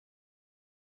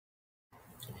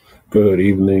Good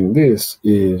evening. This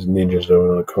is Ninjas of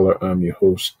Another Color. I'm your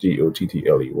host,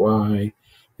 Dottley.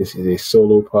 This is a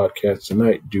solo podcast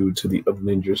tonight due to the other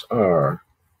ninjas are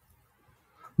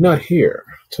not here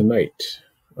tonight.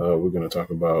 We're going to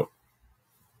talk about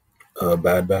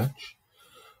Bad Batch.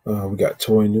 We got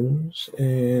toy news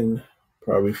and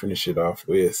probably finish it off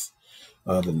with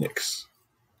the Knicks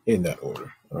in that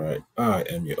order. All right. I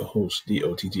am your host,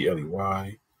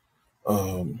 Dottley.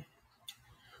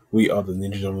 We are the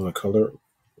Ninjas of Another Color.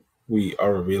 We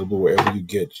are available wherever you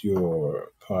get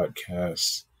your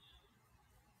podcasts.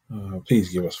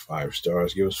 Please give us 5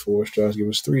 stars, give us 4 stars, give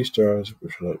us 3 stars,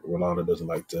 which Rolanda doesn't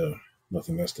like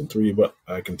nothing less than 3, but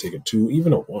I can take a 2,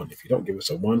 even a 1. If you don't give us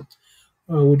a 1,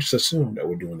 we'll just assume that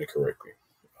we're doing it correctly.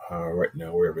 Right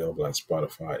now, we're available at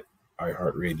Spotify,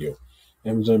 iHeartRadio,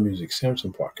 Amazon Music,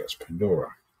 Samsung Podcasts,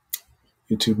 Pandora,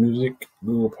 YouTube Music,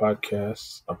 Google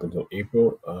Podcasts up until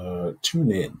April.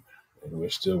 Tune in, and we're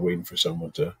still waiting for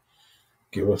someone to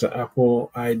give us an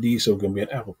Apple ID, so it can be an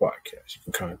Apple podcast. You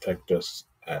can contact us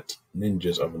at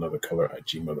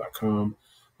ninjasofanoothercolor@gmail.com,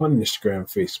 on Instagram,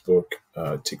 Facebook,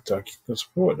 TikTok. You can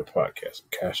support the podcast,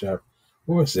 Cash App,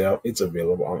 or Zelle. It's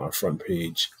available on our front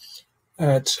page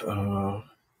at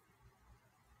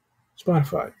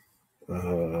Spotify.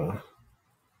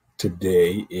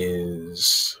 Today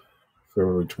is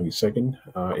February 22nd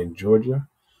in Georgia.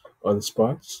 Other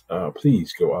spots,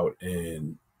 please go out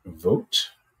and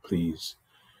vote. Please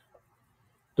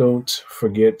don't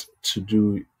forget to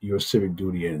do your civic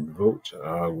duty and vote.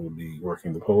 We'll be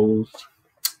working the polls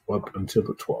up until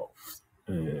the 12th.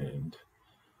 And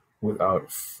without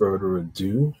further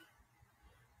ado,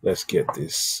 let's get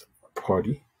this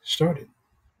party started.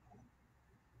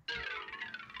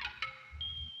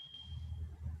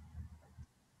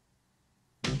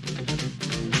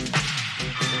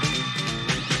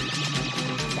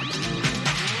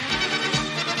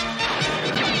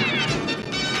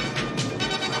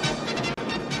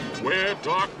 Where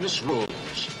darkness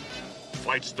rules,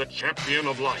 fights the champion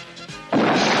of light.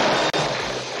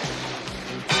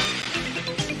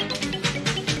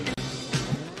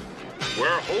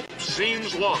 Where hope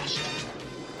seems lost,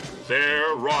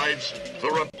 there rides the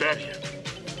rebellion.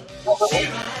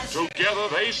 Together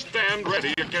they stand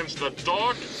ready against the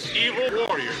dark, evil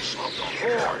warriors of the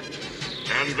Horde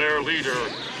and their leader,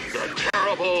 the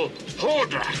terrible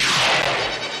Hordak.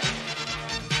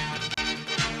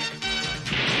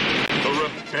 The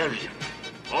rebellion,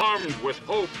 armed with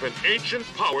hope and ancient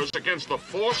powers against the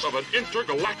force of an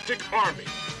intergalactic army.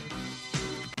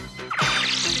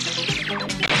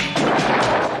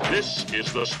 This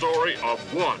is the story of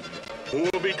one who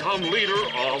will become leader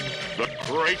of the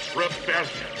Great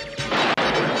Rebellion.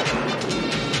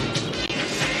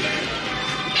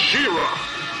 She-Ra,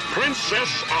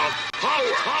 Princess of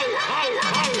Power.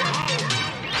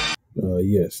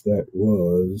 Yes, that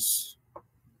was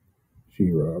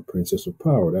She-Ra, Princess of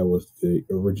Power. That was the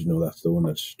original. That's the one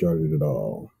that started it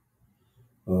all.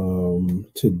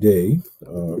 Today,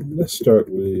 let's start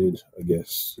with, I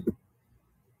guess,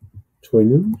 toy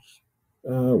news.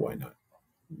 Why not?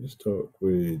 Let's talk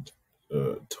with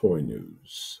toy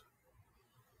news.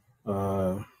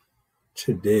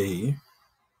 Today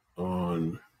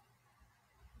on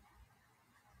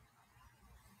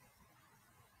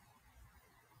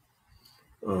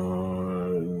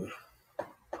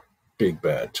Big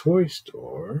Bad Toy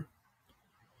Store,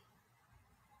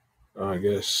 I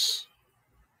guess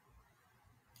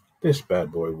this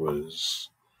bad boy was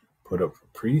put up for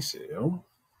pre-sale.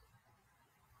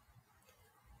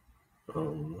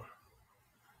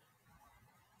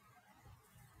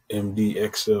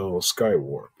 MDXL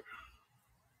Skywarp.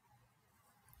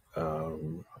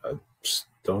 I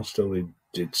don't still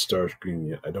did Starscream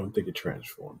yet. I don't think it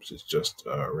transforms. It's just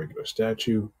a regular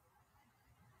statue.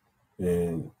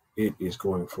 And it is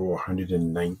going for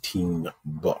 $119.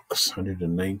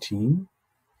 $119.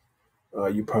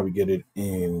 You probably get it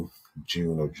in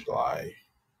June or July.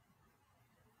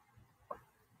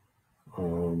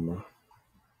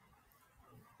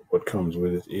 What comes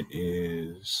with it? It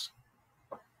is,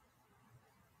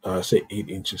 say, 8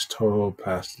 inches tall,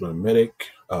 plastic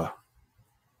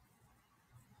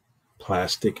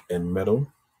and metal,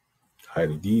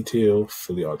 highly detailed,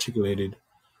 fully articulated,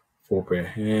 4 pair of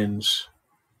hands,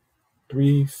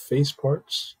 3 face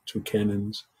parts, 2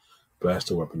 cannons,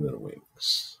 blaster weapon, and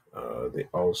wings. They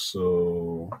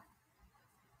also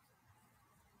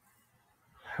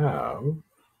have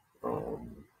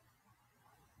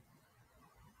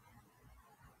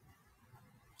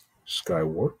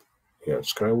Skywarp. You have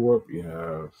Skywarp. You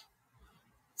have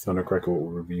Thundercracker, what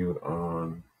we reviewed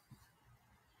on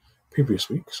previous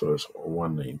week, so it's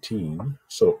 119.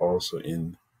 So also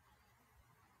in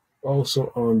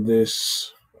Also on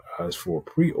this, as for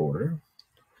pre-order,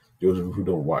 those of you who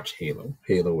don't watch Halo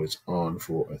is on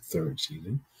for a third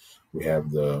season. We have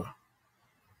the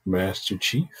Master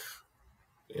Chief.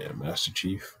 Yeah, Master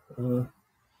Chief.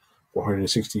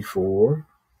 464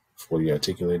 for the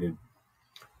articulated.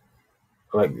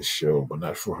 I like this show, but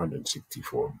not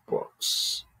 464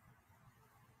 bucks.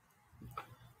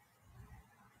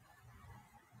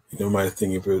 You might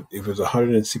think if it's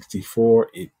 164,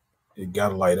 it got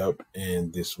to light up,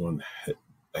 and this one,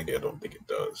 I don't think it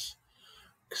does.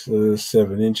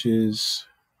 7 inches,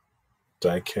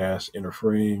 die cast inner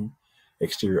frame,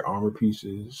 exterior armor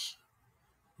pieces.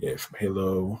 Yeah, from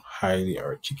Halo, highly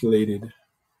articulated.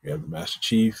 We have the Master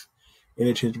Chief,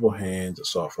 interchangeable hands,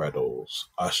 assault rifle,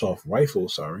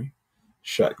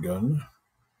 shotgun,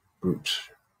 brute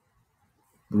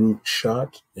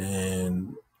shot,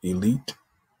 and elite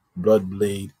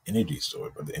Bloodblade energy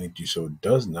sword, but the energy sword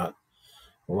does not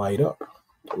light up.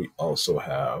 We also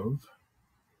have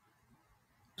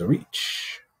the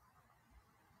Reach.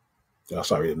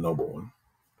 The noble one.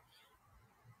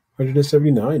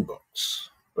 179 bucks.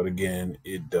 But again,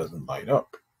 it doesn't light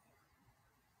up.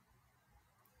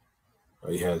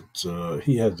 He has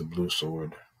the blue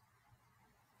sword.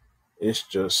 It's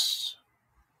just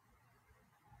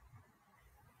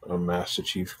a Master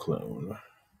Chief clone.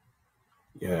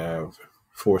 You have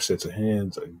 4 sets of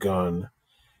hands, a gun,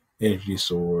 energy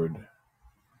sword,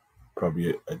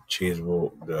 probably a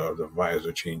changeable, the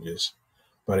visor changes.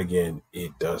 But again,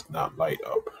 it does not light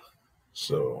up.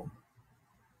 So,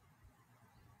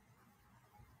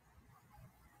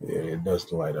 yeah, it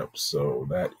doesn't light up. So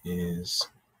that is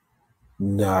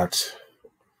not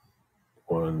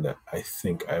one that I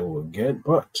think I will get.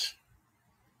 But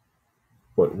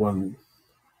one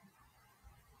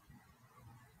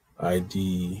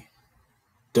IDW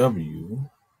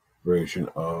version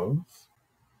of,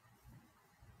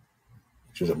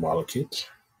 which is a model kit,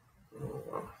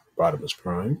 Rodimus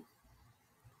Prime,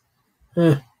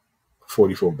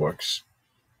 44 bucks.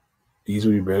 These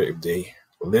would be better if they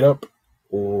lit up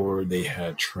or they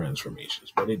had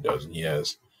transformations, but it doesn't. He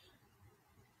has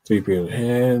 3 pairs of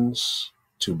hands,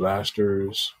 2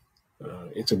 blasters.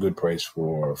 It's a good price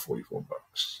for 44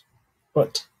 bucks.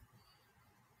 But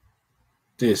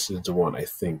this is the one I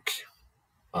think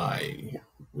I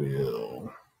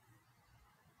will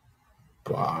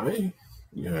buy.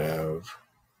 You have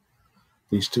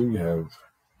these two. You have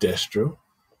Destro,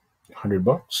 $100,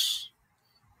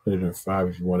 105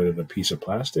 if you wanted a piece of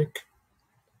plastic,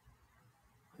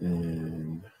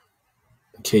 and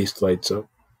the case lights up.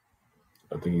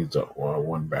 I think it's a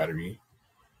 1 battery.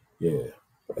 Yeah,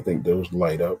 I think those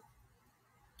light up.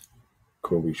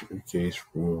 Kobe case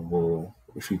removable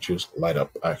features light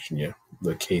up action. Yeah,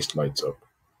 the case lights up,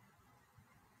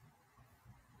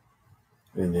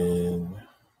 and then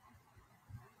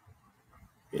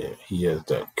yeah, he has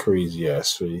that crazy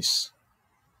ass face.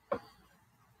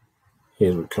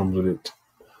 Here's what comes with it: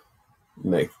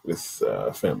 neck with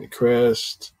family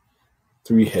crest,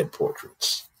 3 head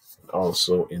portraits.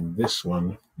 Also, in this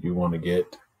one, you want to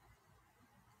get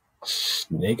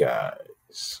Snake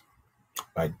Eyes.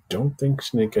 I don't think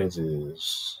Snake Eyes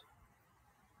is.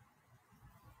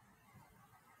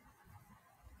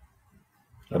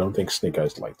 I don't think Snake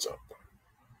Eyes lights up.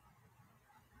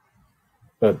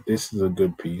 But this is a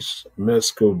good piece.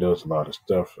 Mezco does a lot of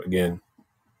stuff. Again,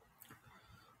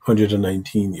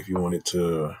 119 if you want it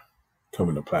to come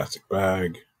in a plastic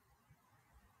bag.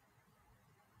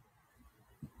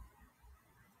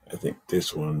 I think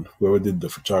this one, whoever did the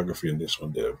photography in this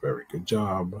one did a very good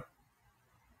job.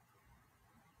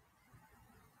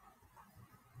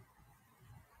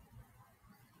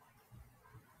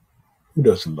 Who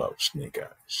doesn't love Snake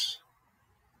Eyes?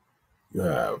 You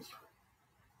have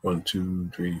 1,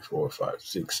 2, 3, 4, 5,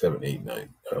 6, 7, 8, 9,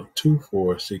 2,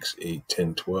 4, 6, 8,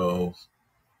 10, 12,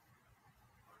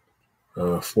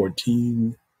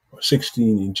 14 or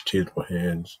 16 interchangeable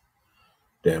hands.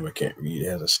 Damn, I can't read. It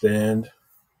has a stand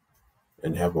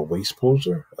and have a waist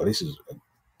poser. At least it's,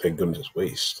 thank goodness it's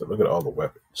waist. So look at all the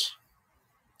weapons.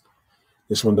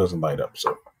 This one doesn't light up,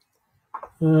 so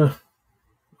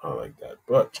I like that.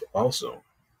 But also,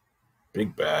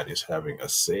 Big Bad is having a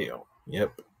sale.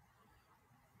 Yep.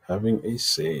 Having a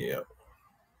sale.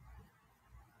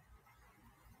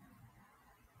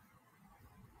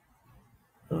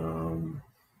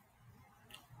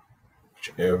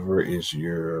 Whichever is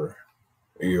your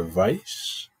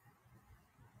vice.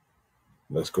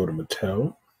 Let's go to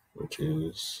Mattel, which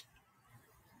is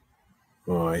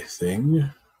my thing.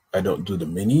 I don't do the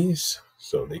minis,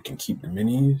 so they can keep the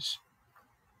minis.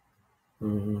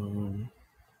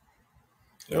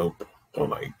 Nope, don't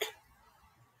like.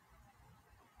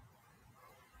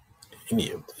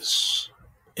 any of this.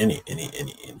 Any.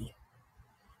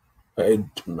 I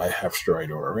have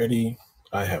Strider already.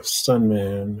 I have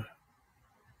Sunman.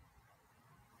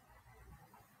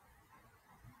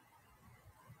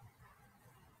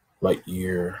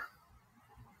 Lightyear.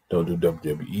 Don't do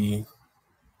WWE.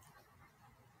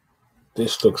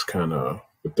 This looks kind of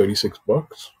for $36.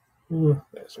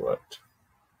 That's what?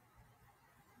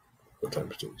 What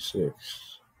times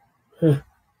 36?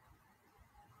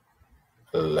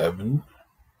 11.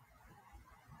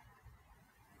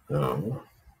 No.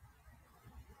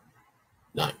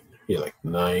 9. Yeah, like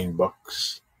 $9.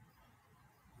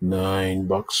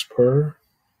 $9 per.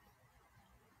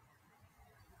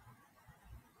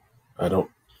 I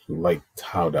don't like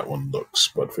how that one looks,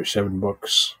 but for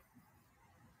 $7,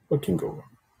 what can go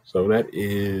wrong? So that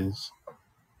is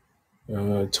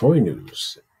toy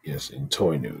news. Yes, in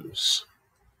toy news.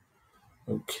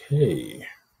 Okay.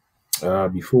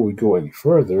 Before we go any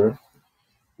further,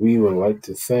 we would like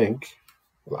to thank,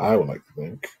 well, I would like to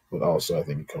thank, but also I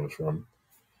think it comes from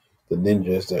the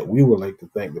ninjas, that we would like to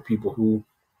thank the people who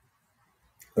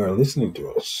are listening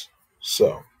to us.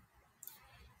 So,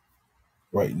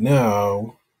 right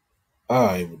now,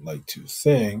 I would like to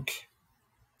thank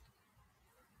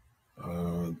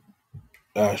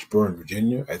Ashburn,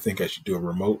 Virginia. I think I should do a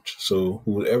remote. So,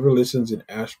 whoever listens in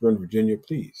Ashburn, Virginia,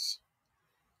 please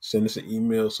send us an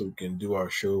email so we can do our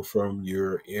show from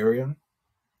your area.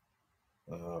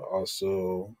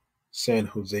 Also, San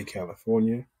Jose,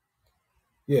 California.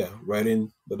 Yeah, write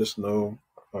in, let us know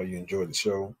how you enjoyed the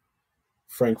show.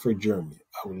 Frankfurt, Germany.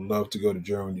 I would love to go to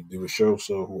Germany to do a show,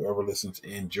 so whoever listens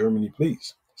in Germany,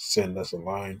 please send us a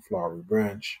line, Flowery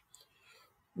Branch.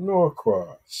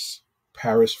 Norcross,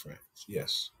 Paris, France.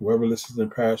 Yes, whoever listens in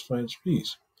Paris, France,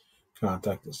 please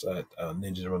contact us at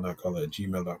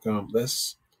ninjasrun.color@gmail.com.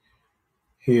 Let's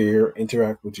hear,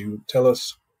 interact with you. Tell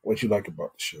us what you like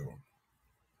about the show.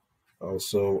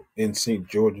 Also, in St.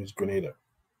 George's, Grenada,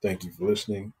 thank you for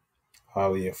listening.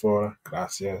 Holly Afora,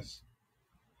 gracias.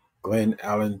 Glen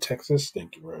Allen, Texas,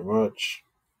 thank you very much.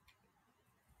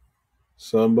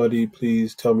 Somebody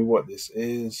please tell me what this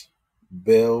is.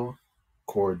 Belle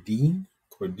Cordine,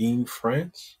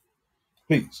 France.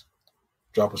 Please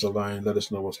drop us a line, let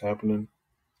us know what's happening.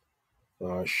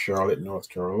 Charlotte, North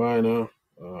Carolina,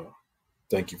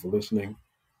 thank you for listening.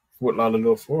 Fort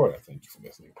Lauderdale, Florida, thank you for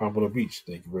listening. Pompano Beach,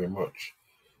 thank you very much.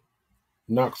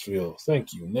 Knoxville,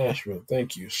 thank you. Nashville,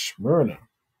 thank you. Smyrna.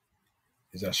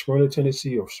 Is that Smyrna,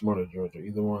 Tennessee, or Smyrna, Georgia?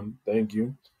 Either one, thank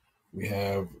you. We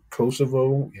have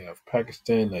Kosovo, we have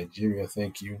Pakistan, Nigeria,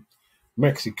 thank you.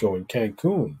 Mexico and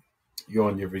Cancun. You're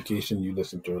on your vacation, you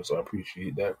listen to us, so I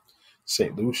appreciate that.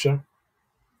 St. Lucia,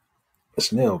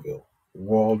 Snellville,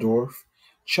 Waldorf,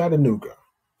 Chattanooga,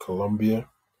 Columbia,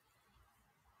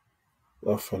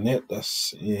 Lafayette,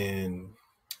 that's in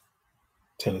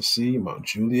Tennessee, Mount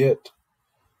Juliet,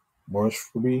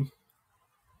 Marshfield,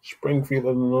 Springfield,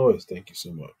 Illinois, thank you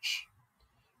so much.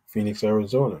 Phoenix,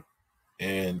 Arizona,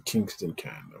 and Kingston,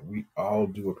 Canada. We all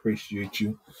do appreciate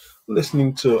you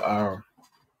listening to our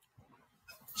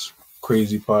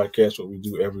crazy podcast, what we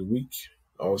do every week.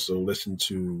 Also, listen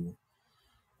to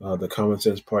the Common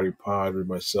Sense Party pod with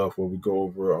myself, where we go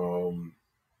over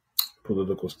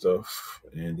political stuff.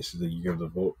 And this is the year of the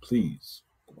vote. Please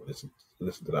listen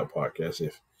to that podcast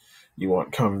if you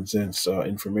want common sense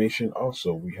information.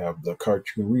 Also, we have the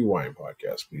Cartoon Rewind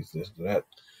podcast. Please listen to that.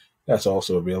 That's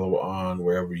also available on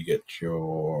wherever you get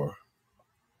your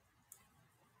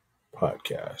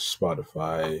podcast,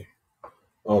 Spotify,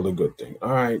 all the good thing. All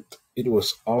right, it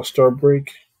was All-Star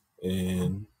break,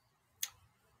 and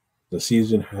the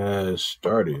season has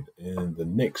started, and the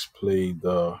Knicks played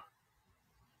the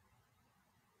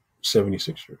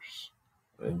 76ers.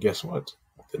 And guess what?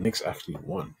 The Knicks actually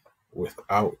won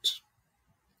without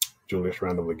Julius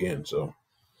Randle again. So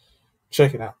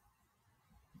check it out.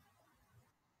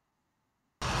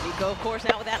 Nico, of course,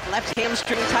 now with that left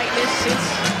hamstring tightness since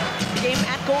the game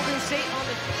at Golden State on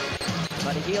the...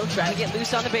 Buddy Hield trying to get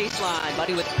loose on the baseline.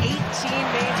 Buddy with 18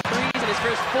 made threes in his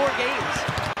first 4 games.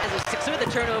 As a Sixer, the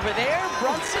turnover there.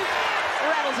 Brunson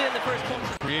rattles in the first point.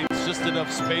 Creates just enough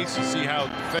space. You see how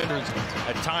defenders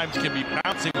at times can be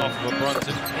bouncing off of a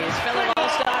Brunson. His fellow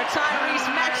All-Star Tyrese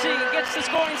Maxey gets the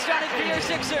scoring started for your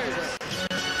Sixers.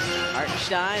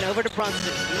 Hartenstein over to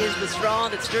Brunson. He is the straw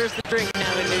that stirs the drink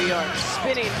now in New York.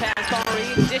 Spinning past Paul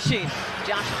Reed, dishing.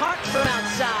 Josh Hart from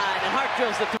outside, and Hart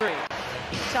drills the 3.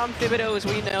 Tom Thibodeau, as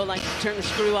we know, likes to turn the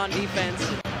screw on defense.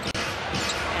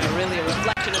 And really a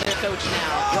reflection of their coach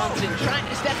now. Brunson trying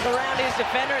to step around his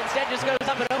defender, instead just goes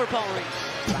up and over Paul Reed.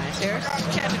 Bryce Harris,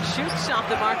 catch and shoots off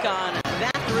the mark on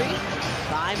that three.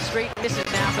 5 straight misses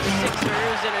now for the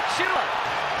Sixers, and Achua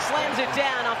slams it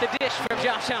down off the dish from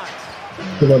Josh Hart.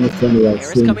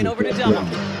 Harris coming over to double.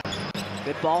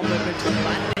 Good ball movement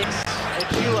by the Knicks.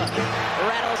 Achua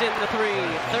rattles in the three.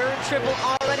 3rd triple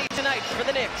already tonight for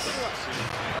the Knicks.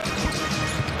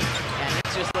 And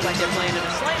Knicks just look like they're playing at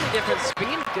a slightly different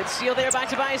speed. Good steal there by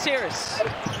Tobias Harris.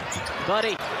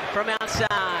 Buddy from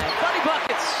outside. Buddy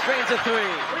buckets, drains a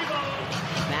three.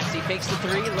 Maxey fakes the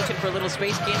three, looking for a little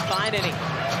space, can't find any.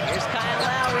 Here's Kyle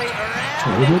Lowry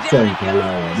around, and down it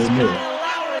goes. Kyle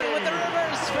Lowry with the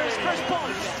reverse for his first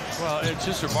point. Well, it's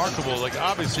just remarkable. Like,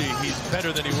 obviously, he's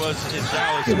better than he was in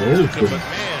Dallas and Luka, but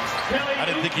man, I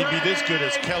didn't think he'd be this good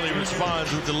as Kelly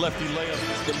responds with the lefty layup.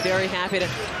 He's been very happy to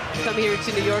come here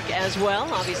to New York as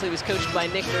well. Obviously, was coached by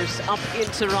Nick Nurse up in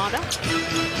Toronto.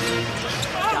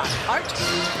 Josh Hart,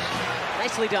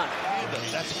 nicely done.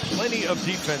 That's plenty of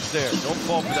defense there. Don't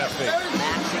fall for that fake.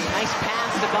 Maxey, nice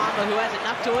pass to Bamba, who has it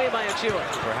knocked away by Achua.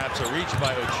 Perhaps a reach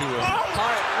by Achua.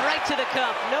 Hart right to the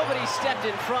cup. Nobody stepped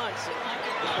in front.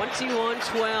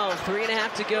 21-12,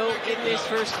 3.5 to go in this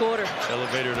first quarter.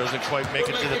 Elevator doesn't quite make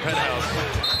it to the penthouse.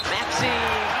 Maxey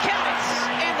counts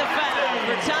in the foul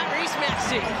for Tyrese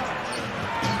Maxey.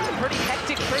 Pretty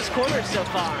hectic first quarter so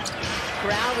far.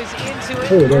 Crowd was into it.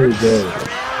 Oh, there we go.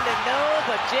 Around and no,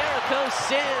 but Jericho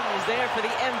Sims there for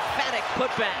the emphatic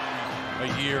putback. A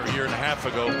year and a half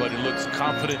ago, but he looks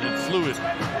confident and fluid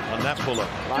on that pull-up.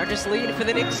 Largest lead for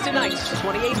the Knicks tonight,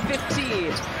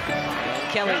 28-15.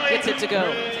 Kelly gets it to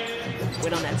go.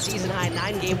 Win on that season-high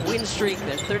 9-game win streak.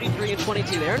 They're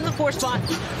 33-22. They're in the 4th spot.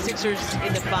 Sixers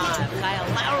in the 5. Kyle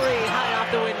Lowry high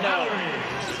off the window.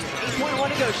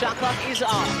 8.1 to go. Shot clock is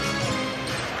off.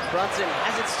 Brunson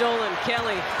has it stolen.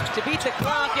 Kelly to beat the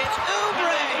clock, and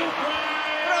Oubre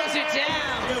throws it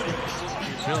down.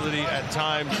 Ability at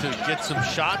times to get some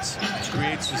shots,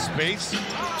 creates the space.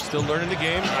 Still learning the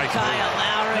game. Kyle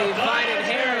Lowry finding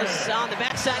Harris on the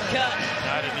backside cut.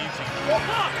 Not an easy.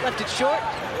 Left it short.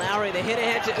 Lowry, the hit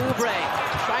ahead to Oubre.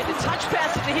 Tried to touch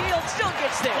pass at the heel, still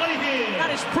gets there.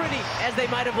 Not as pretty as they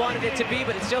might have wanted it to be,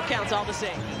 but it still counts all the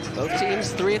same. Both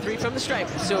teams 3 of 3 from the stripe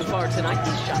so far tonight.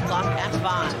 Shot clock at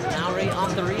 5. Lowry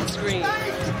on the read screen.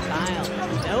 Kyle,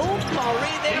 no call.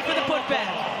 Reed there for the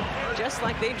putback. Just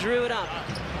like they drew it up.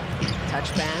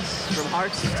 Touch pass from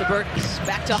Hart to Burks,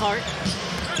 back to Hart.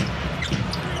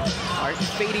 Hart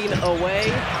fading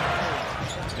away.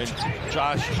 And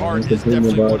Josh Hart is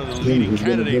definitely one of the leading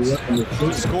candidates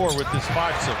to score with this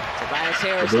 5-0. Tobias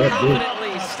Harris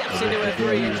confidently steps into a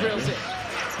 3 and drills it.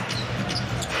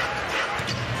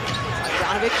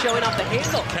 Bogdanovich showing off the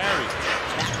handle. Carry.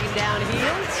 Backing down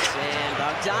heels, and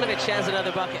Bogdanovich has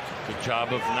another bucket. Good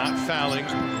job of not fouling.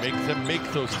 Make them make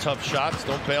those tough shots.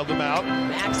 Don't bail them out.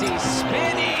 Maxey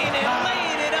spinning and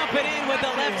laying it up and in with the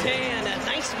left hand. A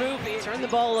nice move. Turn the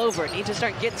ball over. Need to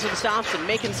start getting some stops and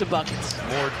making some buckets.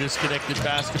 More disconnected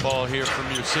basketball here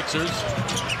from your Sixers.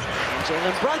 And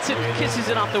Jalen Brunson kisses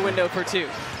it off the window for 2.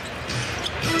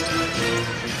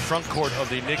 The front court of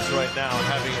the Knicks right now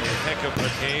having a heck of a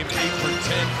game. 8 for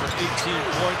 10 for 18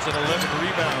 points and 11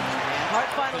 rebounds. And Hart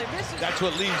finally misses. That's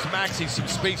what leaves Maxey some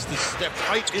space to step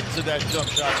right into that jump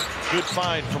shot. Good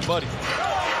find from Buddy.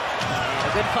 And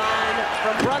a good find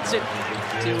from Brunson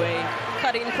to a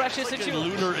cutting Precious Achua.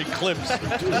 Lunar eclipse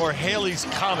or Haley's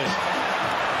comet.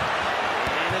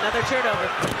 And another turnover.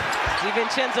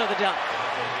 DiVincenzo the dunk.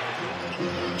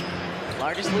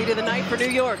 Largest lead of the night for New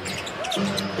York.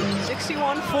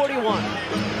 61-41.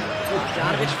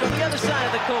 Bogdanovich from the other side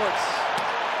of the courts.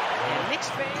 And Knicks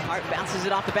fan. Hart bounces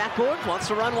it off the backboard. Wants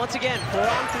to run once again. 4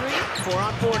 on 3. 4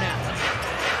 on 4 now.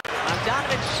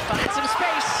 Bogdanovich finds some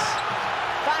space.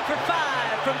 5 for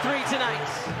 5 from 3 tonight.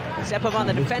 Step up on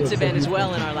the defensive end as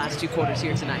well in our last 2 quarters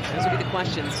here tonight. Those will be the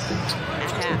questions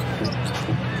at half.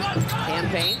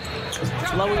 Campaign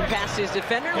blowing past his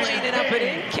defender, laying it up and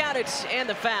in, counted, and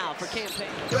the foul for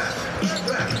Campaign.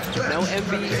 No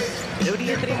Embiid, no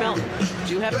D'Anthony Melton.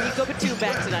 Do have Nico Batum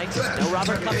back tonight. No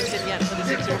Robert Covington yet for the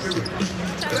Sixers.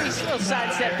 Tyrese little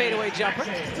sidestep fadeaway jumper.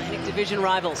 Atlantic Division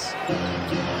rivals.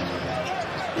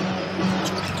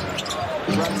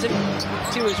 Brunson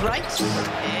to his right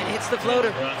and hits the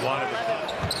floater.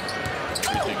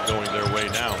 Everything going their way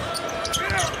now.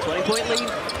 20-point lead.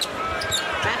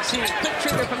 Maxey, quick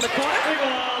trigger from the corner.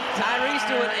 Tyrese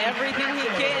doing everything he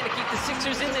can to keep the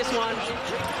Sixers in this one.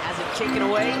 Has it taken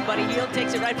away. Buddy Hield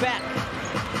takes it right back.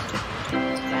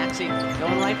 Maxey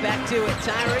going right back to it.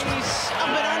 Tyrese up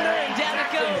and under, and down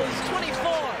it goes. 24.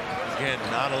 Again,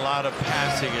 not a lot of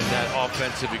passing in that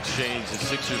offensive exchange. The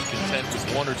Sixers content with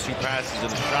 1 or 2 passes and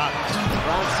a shot.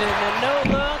 Brunson, a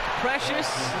no look. Precious,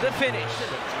 the finish.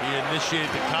 He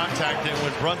initiated the contact, and when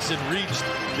Brunson reached,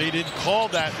 they didn't call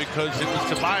that because it was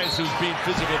Tobias who was being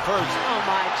physical first. Oh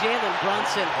my, Jalen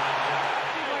Brunson.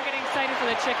 People are getting excited for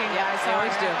the chicken, guys. they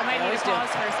always do. I might They need to always do. pause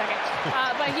for a second.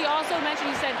 But he also mentioned,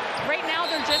 he said, right now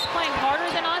they're just playing harder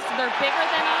than us. They're bigger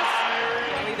than us.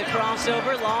 Kelly, the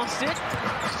crossover, lost it.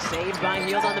 Saved by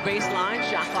Hield on the baseline.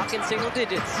 Shot clock in single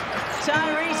digits.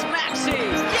 Tyrese Maxey.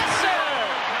 Yes, sir!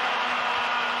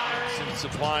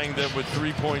 Supplying them with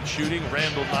 3-point shooting.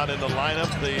 Randall not in the lineup.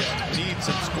 They need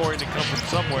some scoring to come from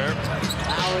somewhere.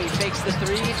 Lowry takes the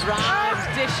 3, drives,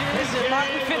 dishes, and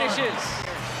Martin finishes.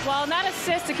 Well, in that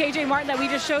assist to KJ Martin that we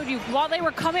just showed you, while they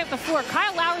were coming up the floor,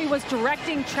 Kyle Lowry was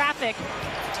directing traffic.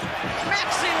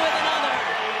 Maxey with another.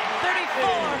 34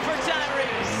 for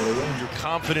Tyrese. Your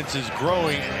confidence is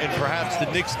growing, and perhaps the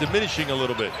Knicks diminishing a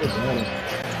little bit.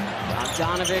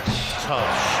 Bogdanovich.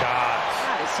 Tough shot.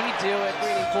 How does he do it?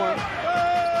 Waiting for him.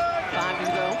 5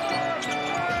 to go.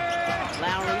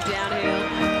 Lowry downhill.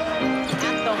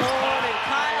 At the horn, and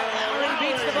Kyle Lowry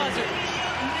beats the buzzer.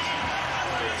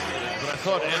 But I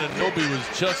thought Anunoby was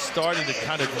just starting to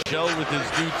kind of gel with his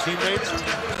new teammates.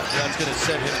 That's going to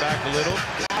set him back a little.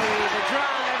 Lowry, the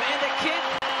drive, and the kick.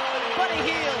 Buddy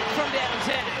Hield from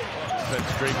downtown.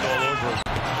 Defense draped all over him.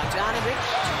 Bogdanovich.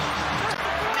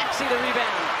 Maxey the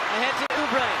rebound. Ahead to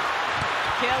Oubre.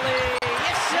 Kelly.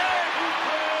 Yes, sir.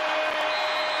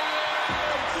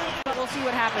 We'll see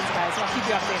what happens, guys. I'll keep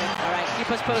you updated. All right, keep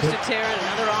us posted, Taryn.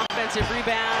 Another offensive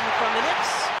rebound from the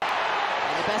Knicks.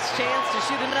 And the best chance to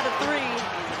shoot another 3.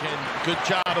 Again, good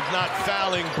job of not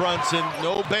fouling Brunson.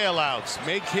 No bailouts.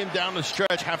 Make him down the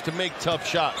stretch have to make tough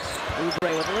shots.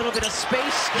 Oubre with a little bit of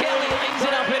space. Kelly lays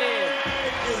it up and in.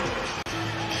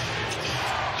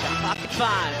 Shot clock at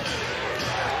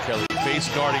 5. Kelly face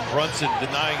guarding Brunson,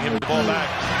 denying him the ball back.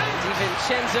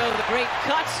 DiVincenzo, the great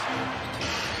cut.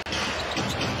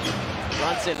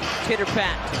 Brunson,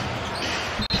 pitter-pat.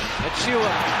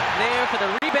 Achua there for the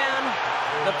rebound,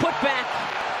 the putback,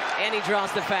 and he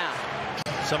draws the foul.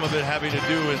 Some of it having to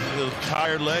do with the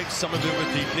tired legs, some of it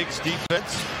with the Knicks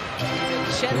defense.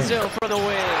 DiVincenzo for the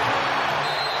win.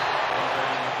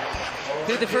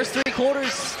 Through the first 3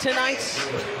 quarters tonight,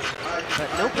 but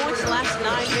no points the last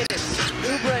 9 minutes.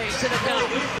 Oubre to the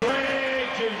dunk.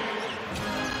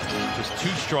 Just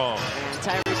too strong.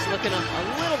 Tyrese looking a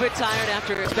little bit tired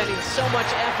after spending so much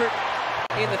effort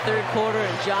in the 3rd quarter,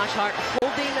 and Josh Hart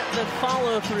holding the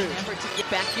follow-through. Effort to get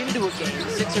back into a game.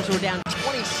 The Sixers were down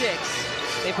 26.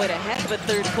 They played a heck of a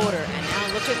 3rd quarter, and now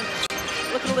looking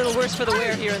a little worse for the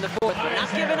wear here in the 4th, but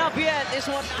not giving up yet. This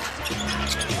one, good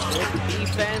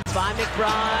defense by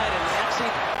McBride, and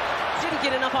actually didn't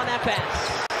get enough on that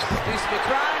pass. Deuce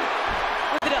McBride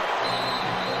with it up.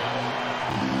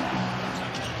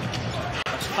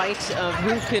 Fight of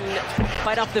who can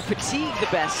fight off the fatigue the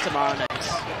best tomorrow night.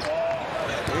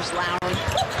 Here's Lowry.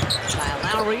 Kyle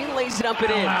Lowry lays it up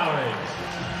and in.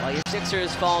 While your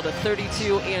Sixers fall to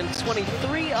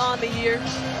 32-23 on the year.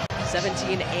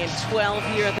 17-12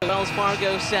 here at the Wells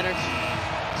Fargo Center.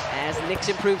 As the Knicks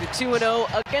improved to 2-0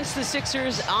 against the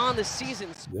Sixers on the season.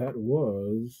 That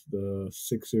was the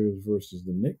Sixers versus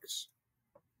the Knicks.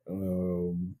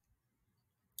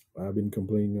 I've been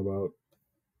complaining about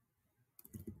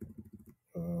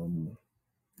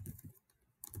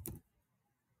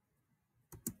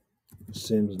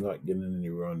Sims not getting any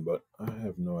run, but I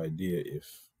have no idea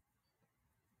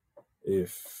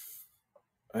if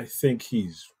I think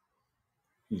he's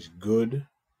good,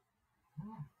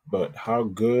 but how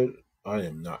good I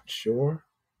am not sure.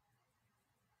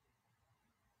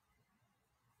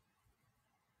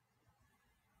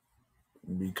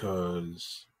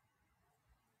 Because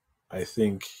I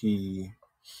think he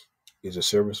is a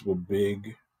serviceable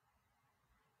big,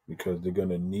 because they're going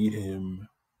to need him.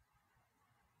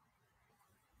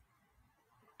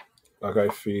 Like, I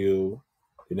feel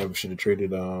they never should have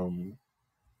traded Obi.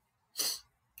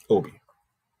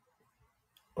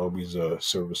 Obi's a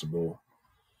serviceable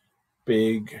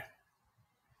big,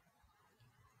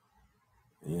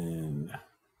 and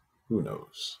who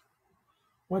knows?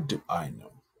 What do I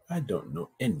know? I don't know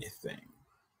anything.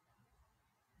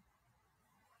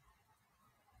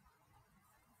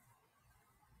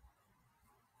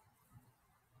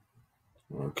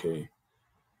 Okay.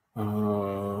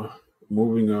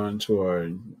 Moving on to our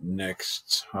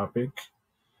next topic.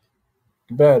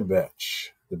 The Bad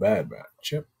Batch. The Bad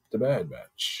Batch. Yep, The Bad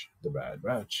Batch. The Bad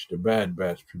Batch. The Bad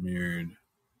Batch premiered,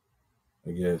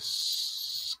 I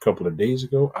guess, a couple of days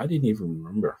ago. I didn't even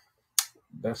remember.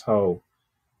 That's how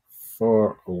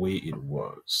far away it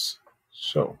was.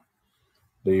 So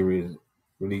they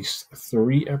released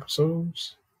 3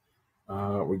 episodes.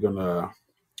 We're gonna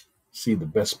see the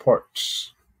best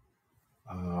parts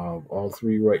of all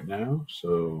 3 right now.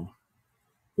 So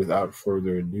without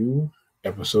further ado,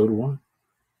 episode 1,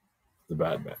 The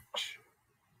Bad Batch.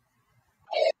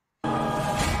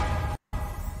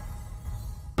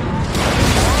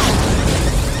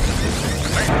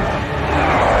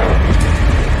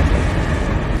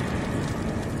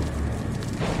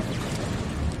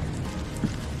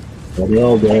 What are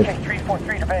y'all doing? Okay,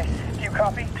 343 to base. Do you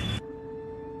copy?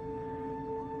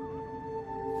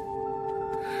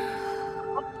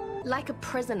 Like a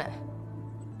prisoner.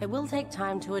 It will take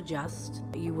time to adjust,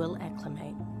 but you will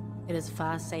acclimate. It is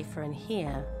far safer in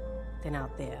here than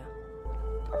out there.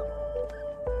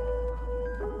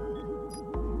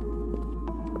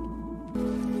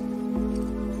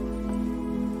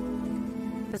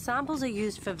 The samples are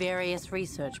used for various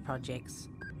research projects.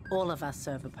 All of us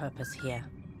serve a purpose here.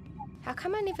 How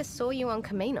come I never saw you on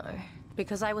Camino?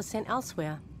 Because I was sent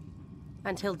elsewhere.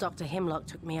 Until Dr. Hemlock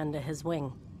took me under his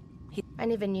wing. I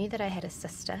never knew that I had a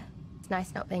sister. It's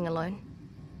nice not being alone.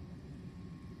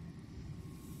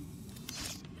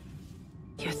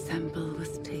 Your sample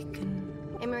was taken.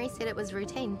 Emery said it was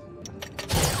routine.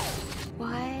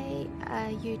 Why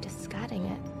are you discarding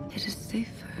it? It is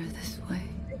safer this way.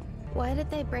 Why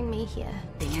did they bring me here?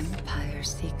 The Empire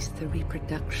seeks the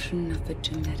reproduction of a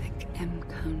genetic M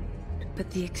count, but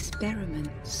the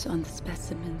experiments on the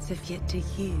specimens have yet to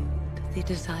yield the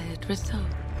desired result.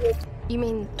 You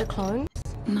mean the clones?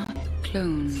 Not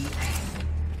clones.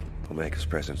 Omega's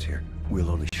presence here will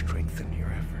only strengthen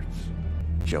your efforts.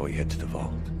 Shall we head to the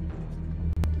vault?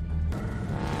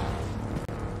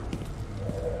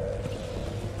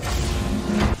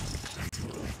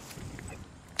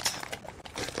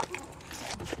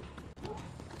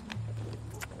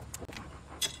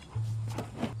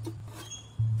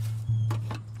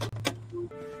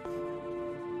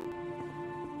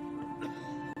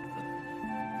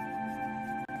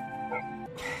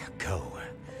 Go.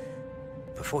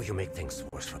 Before you make things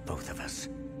worse for both of us.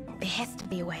 There has to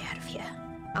be a way out of here.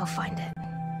 I'll find it.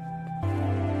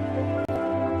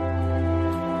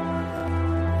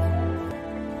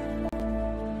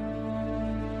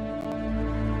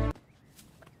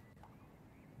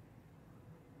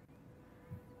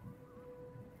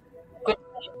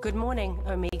 Good morning,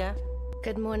 Omega.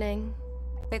 Good morning.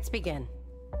 Let's begin.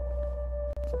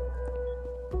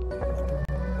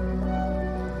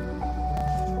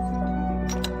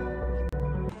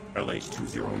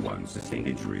 LH-201 sustained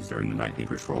injuries during the nightly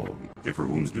patrol. If her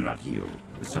wounds do not heal,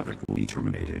 the subject will be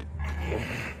terminated.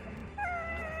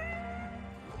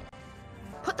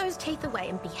 Put those teeth away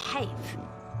and behave.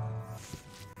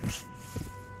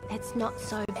 It's not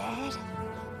so bad.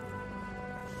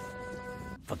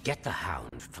 Forget the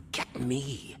Hound. Forget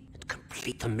me. And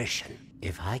complete the mission.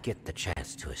 If I get the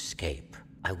chance to escape,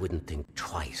 I wouldn't think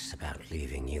twice about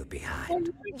leaving you behind.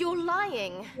 You're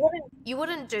lying. You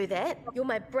wouldn't do that. You're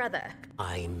my brother.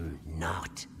 I'm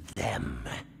not them.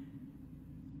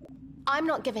 I'm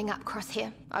not giving up,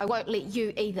 Crosshair. I won't let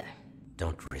you either.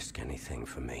 Don't risk anything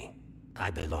for me.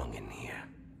 I belong in here.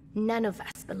 None of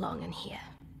us belong in here.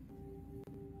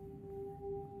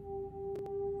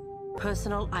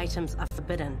 Personal items are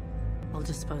forbidden. I'll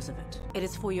dispose of it. It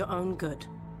is for your own good.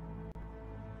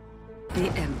 The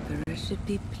Emperor should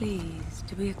be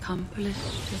pleased we accomplished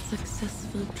a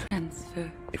successful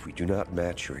transfer. If we do not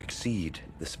match or exceed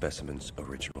the specimen's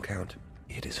original count,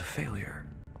 it is a failure.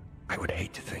 I would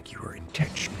hate to think you were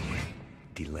intentionally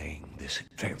delaying this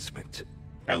advancement.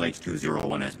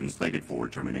 LH-201 has been slated for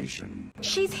termination.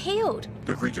 She's healed.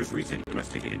 The creature's recent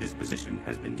domesticated disposition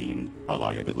has been deemed a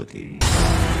liability.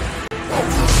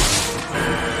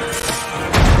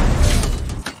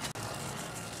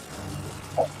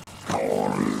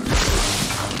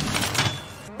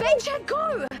 Benja,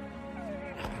 go!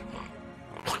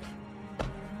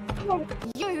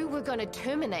 You were gonna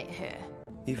terminate her.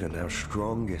 Even our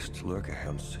strongest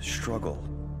lurkerhounds struggle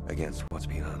against what's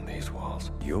beyond these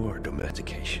walls. Your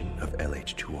domestication of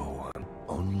LH-201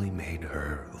 only made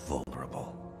her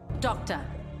vulnerable. Doctor,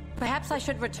 perhaps I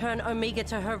should return Omega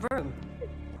to her room.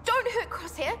 Don't hurt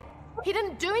Crosshair. He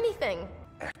didn't do anything.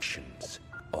 Actions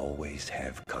always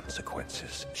have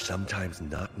consequences, sometimes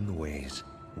not in the ways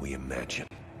we imagine.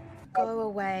 Go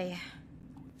away.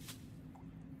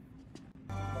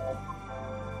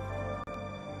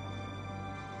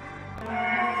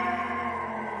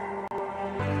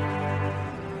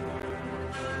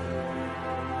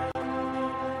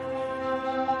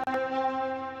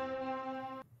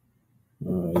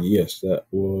 Yes, that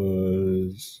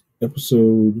was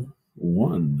episode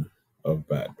 1 of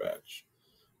Bad Batch.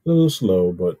 A little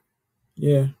slow, but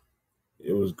yeah,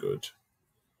 it was good.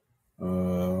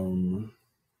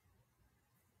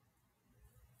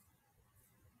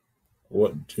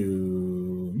 What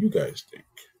do you guys think?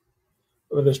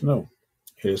 Let us know.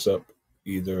 Hit us up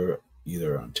either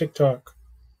on TikTok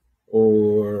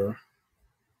or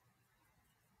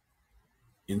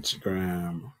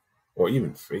Instagram or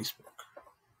even Facebook.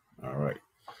 All right.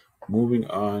 Moving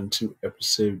on to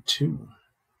episode 2.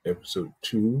 Episode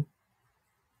 2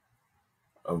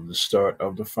 of the start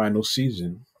of the final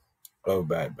season of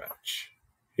Bad Batch.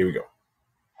 Here we go.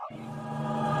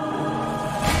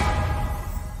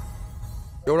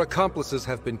 Your accomplices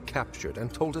have been captured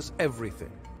and told us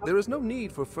everything. There is no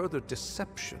need for further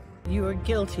deception. You are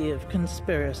guilty of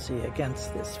conspiracy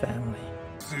against this family.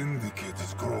 Syndicate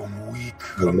has grown weak.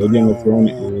 The Lady on the Throne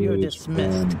is You're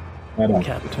dismissed,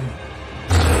 Captain.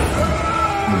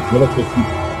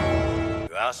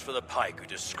 You asked for the pike who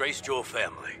disgraced your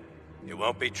family. It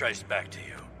won't be traced back to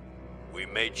you. We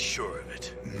made sure of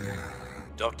it.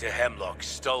 Dr. Hemlock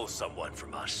stole someone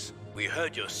from us. We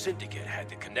heard your syndicate had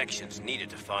the connections needed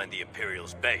to find the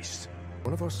Imperial's base.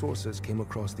 One of our sources came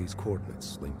across these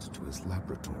coordinates linked to his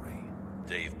laboratory.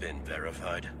 They've been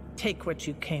verified. Take what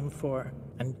you came for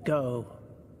and go.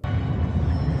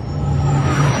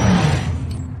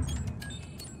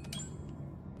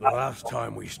 The last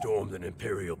time we stormed an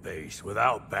Imperial base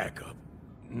without backup,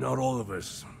 not all of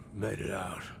us made it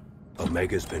out.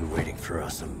 Omega's been waiting for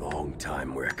us a long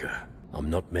time, Wrecker. I'm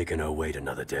not making her wait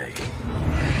another day.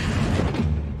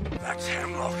 That's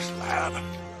Hemlock's lab.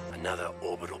 Another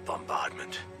orbital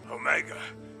bombardment. Omega,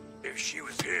 if she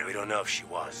was here... We don't know if she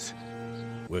was.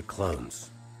 We're clones.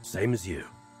 Same as you.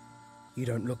 You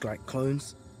don't look like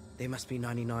clones. They must be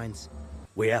 99s.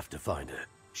 We have to find her.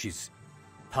 She's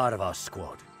part of our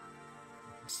squad.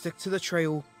 Stick to the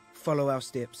trail, follow our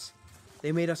steps.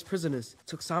 They made us prisoners,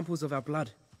 took samples of our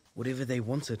blood. Whatever they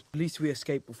wanted. At least we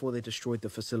escaped before they destroyed the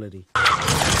facility.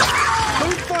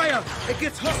 Don't fire! It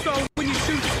gets hostile when you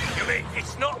shoot! You mean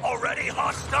it's not already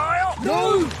hostile?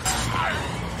 No!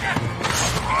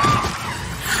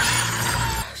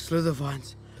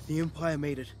 Slithervines. The Empire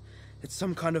made it. It's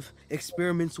some kind of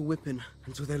experimental weapon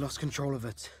until they lost control of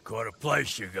it. Quite a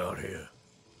place you got here.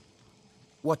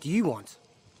 What do you want?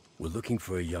 We're looking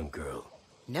for a young girl.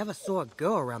 Never saw a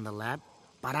girl around the lab,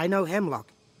 but I know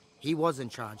Hemlock. He was in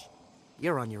charge.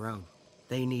 You're on your own.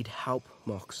 They need help,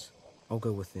 Mox. I'll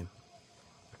go with them.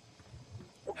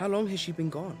 How long has she been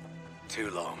gone? Too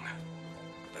long.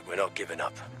 But we're not giving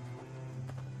up.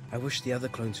 I wish the other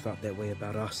clones felt that way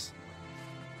about us.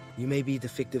 You may be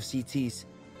defective CTs,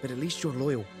 but at least you're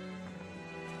loyal.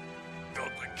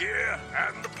 Got the gear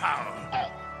and the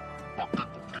power.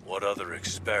 What other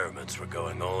experiments were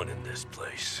going on in this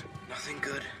place? Nothing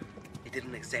good. It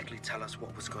didn't exactly tell us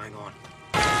what was going on.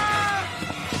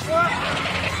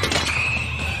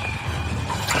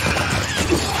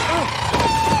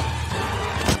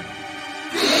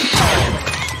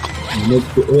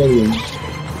 Next to aliens.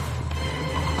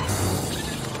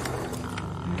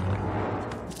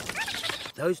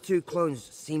 Those two clones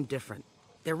seem different.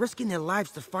 They're risking their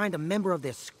lives to find a member of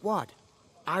their squad.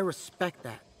 I respect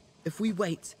that. If we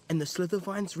wait and the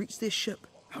Slithervines reach their ship,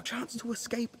 our chance to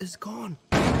escape is gone.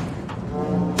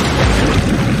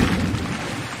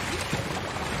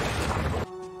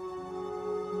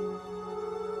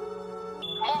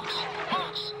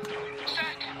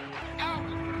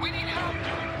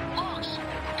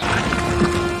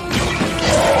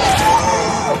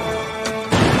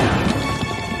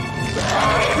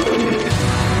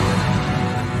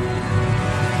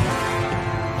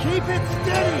 Keep it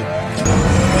steady!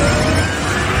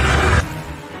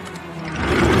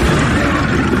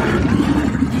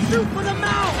 Shoot for the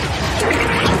mouth!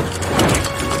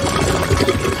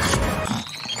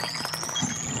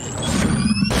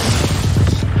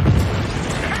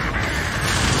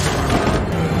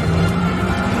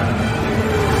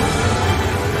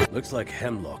 Looks like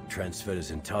Hemlock transferred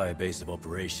his entire base of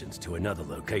operations to another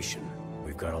location.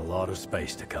 We've got a lot of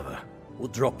space to cover. We'll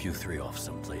drop you three off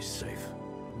someplace safe.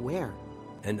 Where?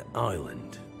 An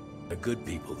island. The good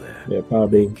people there. Yeah,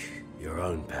 probably. Make your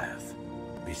own path.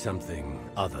 Be something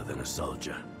other than a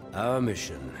soldier. Our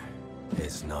mission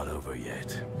is not over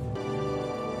yet.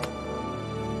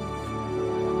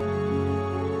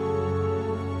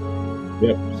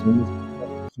 Yep,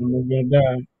 someone's gonna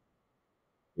die.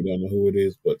 We don't know who it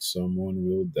is, but someone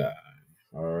will die.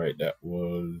 All right, that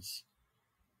was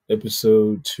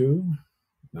episode 2.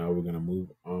 Now we're gonna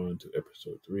move on to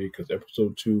episode 3 because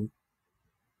episode 2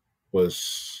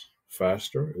 was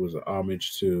faster. It was an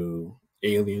homage to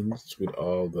Aliens with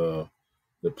all the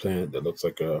the planet that looks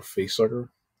like a face sucker.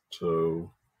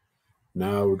 So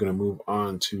now we're gonna move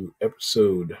on to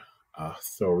episode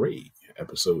 3.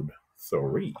 Episode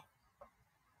 3.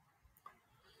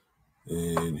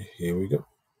 And here we go.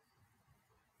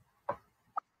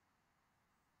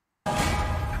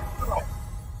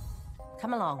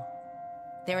 Come along.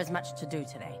 There is much to do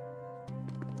today.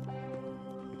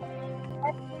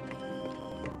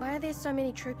 Why are there so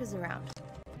many troopers around?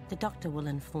 The doctor will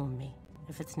inform me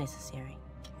if it's necessary.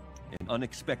 An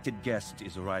unexpected guest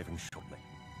is arriving shortly.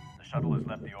 The shuttle has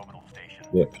left the orbital station.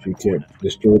 Yep, you can't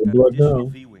destroy the blood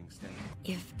now.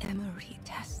 If Emery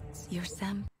tests your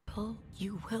sample,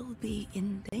 you will be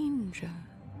in danger.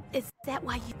 Is that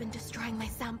why you've been destroying my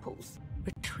samples?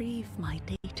 Retrieve my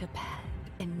data pad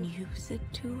and use it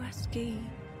to escape.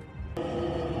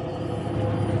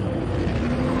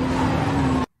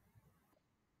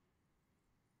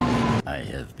 I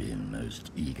have been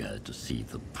most eager to see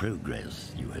the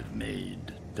progress you have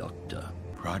made, Doctor.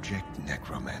 Project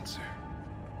Necromancer.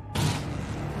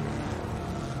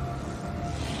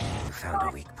 You found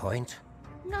a weak point?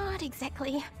 Not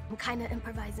exactly. I'm kind of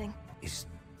improvising. Is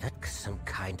that some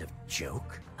kind of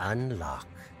joke? Unlock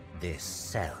this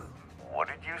cell. What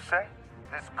did you say?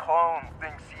 This clone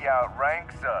thinks he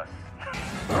outranks us.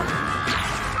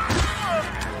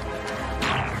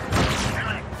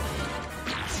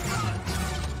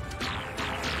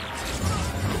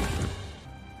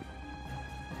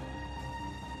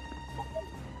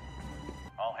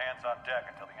 All hands on deck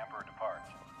until the Emperor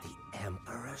departs. The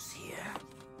Emperor's here.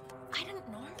 I didn't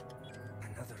know.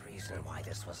 Another reason why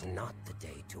this was not the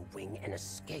day to wing an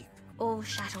escape. All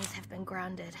shuttles have been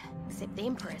grounded, except the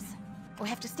Emperor's. We'll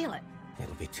have to steal it.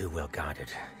 It'll be too well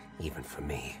guarded, even for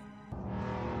me.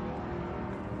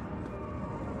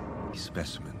 These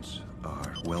specimens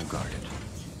are well guarded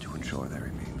to ensure they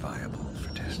remain viable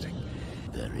for testing.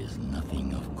 There is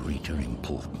nothing of greater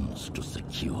importance to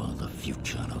secure the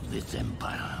future of this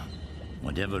empire.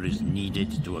 Whatever is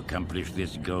needed to accomplish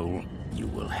this goal, you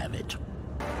will have it.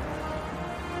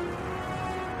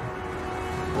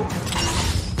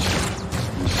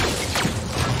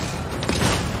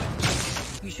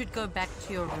 You should go back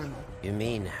to your room. You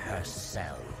mean her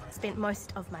cell? Spent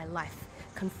most of my life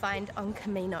confined on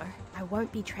Camino. I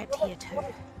won't be trapped here too.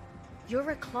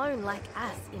 You're a clone like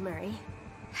us, Emery.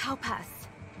 Help us.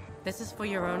 This is for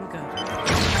your own good.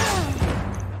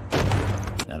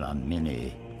 There are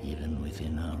many, even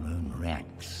within our own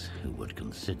ranks, who would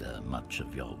consider much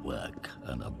of your work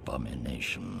an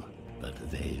abomination, but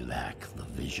they lack the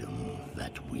vision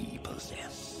that we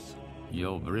possess.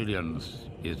 Your brilliance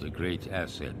is a great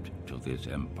asset to this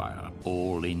empire,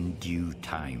 all in due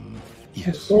time.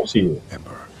 Yes, of course he is.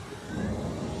 Emperor.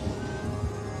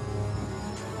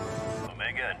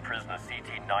 Omega and prisoner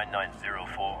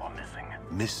CT-9904 are missing.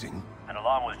 Missing? An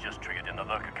alarm was just triggered in the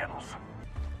lurker kennels.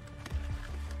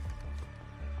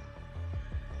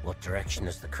 What direction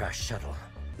is the crash shuttle?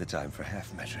 The time for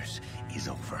half measures is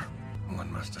over.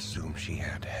 One must assume she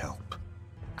had help.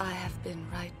 I have been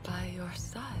right by your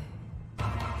side.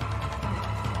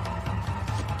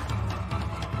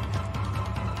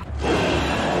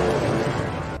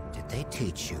 Did they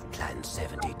teach you Plan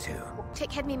 72?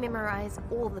 Tech had me memorize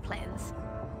all the plans.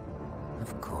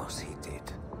 Of course he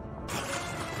did.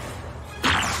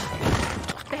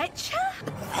 Betcha?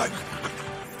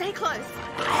 Stay close.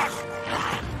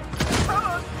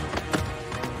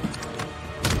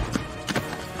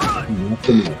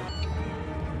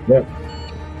 Yep.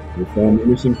 You found the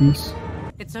missing piece?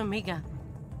 It's Omega.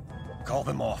 Call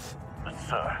them off. But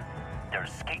sir, they're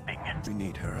escaping. We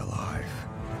need her alive.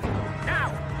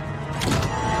 Now!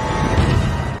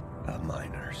 A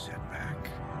minor setback.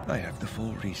 I have the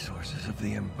full resources of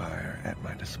the Empire at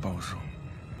my disposal.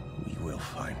 We will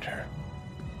find her.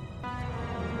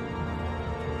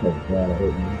 Oh God, I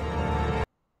hope not.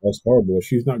 That's horrible.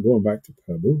 She's not going back to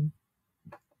Pabu.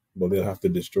 But they'll have to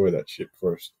destroy that ship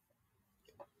first.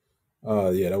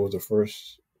 Yeah, that was the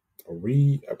first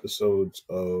 3 episodes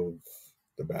of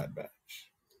The Bad Batch.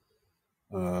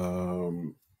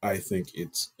 I think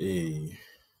it's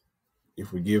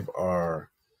if we give our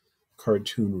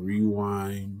cartoon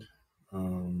rewind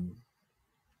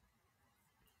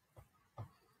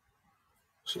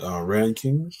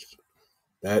rankings,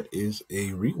 that is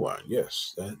a rewind.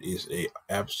 Yes, that is a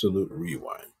absolute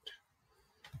rewind.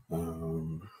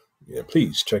 Yeah,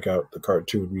 please check out the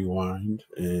cartoon rewind,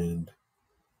 and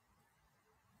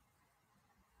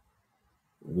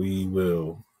we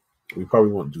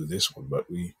probably won't do this one, but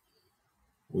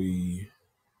we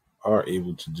are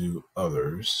able to do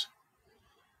others.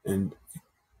 And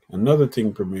another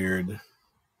thing premiered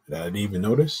that I didn't even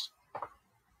notice,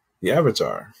 the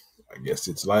Avatar. I guess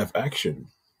it's live action.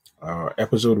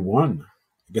 Episode 1.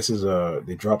 I guess is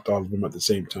they dropped all of them at the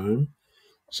same time.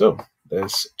 So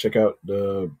let's check out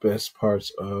the best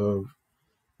parts of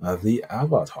the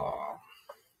Avatar.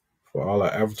 For all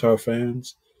our Avatar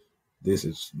fans,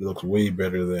 this looks way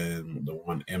better than the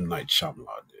one M. Night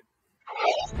Shyamalan did.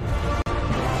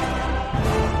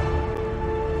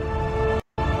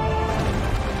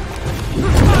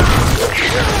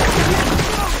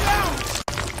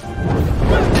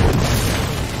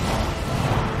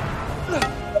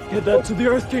 Get that to the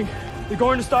Earth King. They're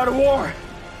going to start a war.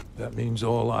 That means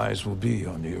all eyes will be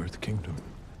on the Earth Kingdom.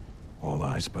 All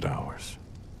eyes but ours.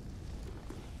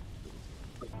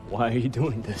 Why are you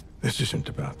doing this? This isn't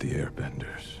about the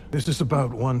airbenders. This is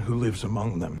about one who lives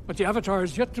among them. But the Avatar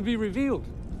is yet to be revealed.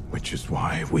 Which is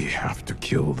why we have to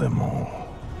kill them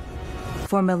all.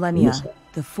 For millennia,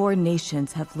 the 4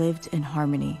 nations have lived in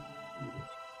harmony.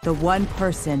 The one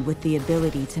person with the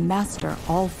ability to master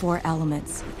all 4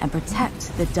 elements and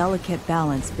protect the delicate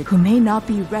balance, but who may not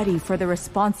be ready for the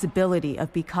responsibility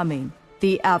of becoming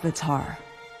the Avatar.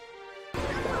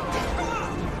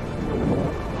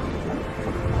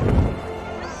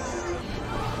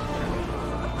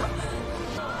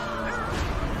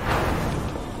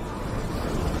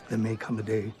 There may come a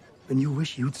day when you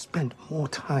wish you'd spent more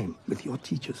time with your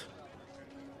teachers.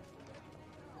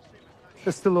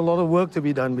 There's still a lot of work to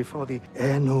be done before the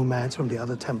air nomads from the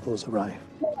other temples arrive.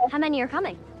 How many are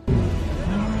coming?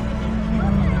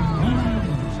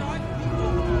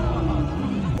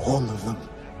 All of them.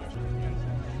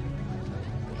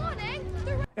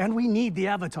 And we need the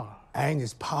Avatar. Aang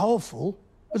is powerful,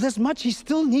 but there's much he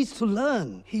still needs to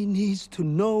learn. He needs to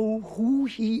know who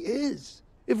he is.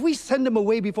 If we send him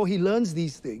away before he learns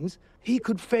these things, he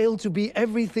could fail to be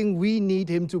everything we need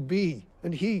him to be.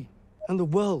 And he and the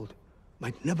world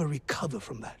might never recover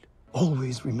from that.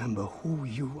 Always remember who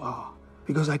you are,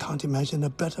 because I can't imagine a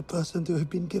better person to have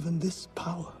been given this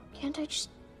power. Can't I just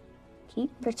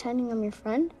keep pretending I'm your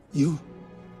friend? You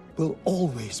will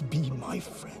always be my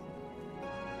friend.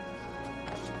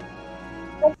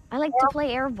 I like to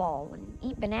play airball and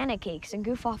eat banana cakes and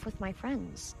goof off with my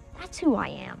friends. That's who I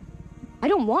am. I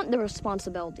don't want the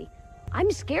responsibility. I'm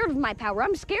scared of my power.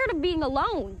 I'm scared of being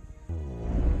alone.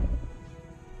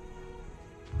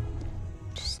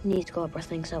 Just need to go up where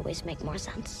things always make more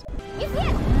sense. You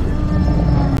can't!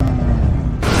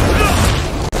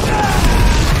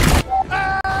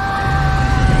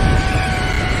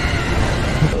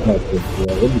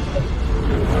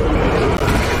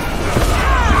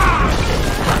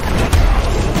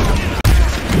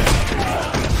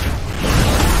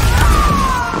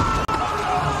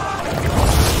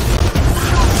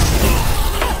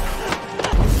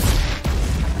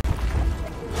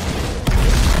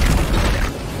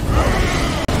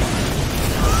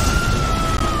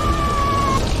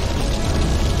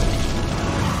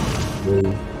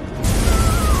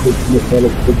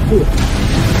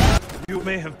 You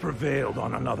may have prevailed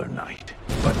on another night,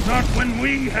 but not when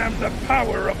we have the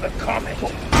power of the comet.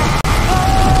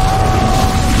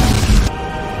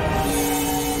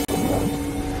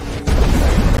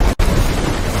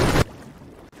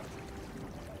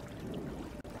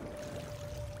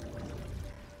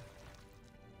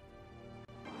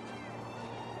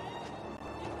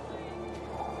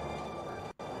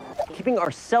 Keeping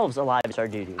ourselves alive is our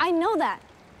duty. I know that.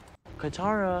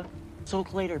 Katara,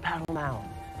 soak later, paddle now.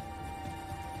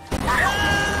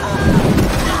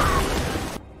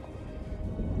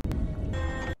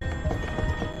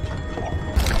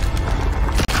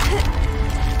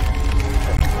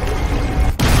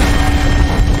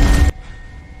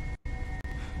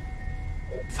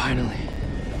 Finally.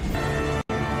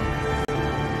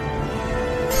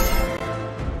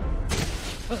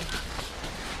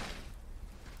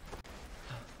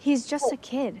 He's just a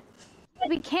kid.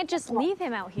 We can't just leave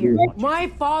him out here. My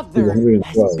father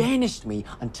has banished me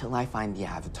until I find the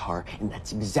Avatar, and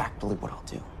that's exactly what I'll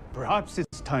do. Perhaps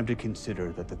it's time to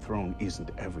consider that the throne isn't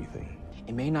everything.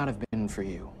 It may not have been for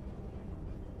you.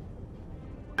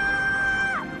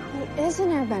 Who is an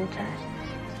airbender?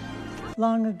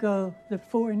 Long ago, the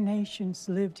 4 nations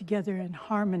lived together in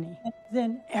harmony.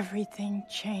 Then everything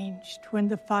changed when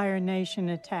the Fire Nation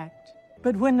attacked.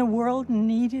 But when the world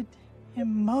needed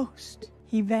him most,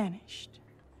 he vanished.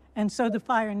 And so the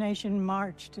Fire Nation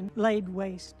marched and laid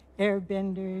waste.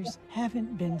 Airbenders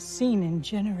haven't been seen in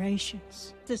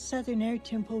generations. The Southern Air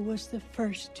Temple was the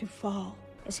first to fall.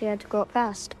 Guess he had to grow up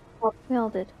fast. We all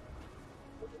did.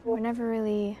 We're never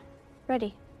really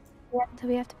ready until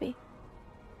we have to be.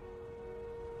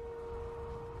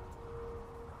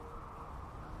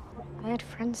 I had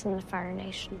friends in the Fire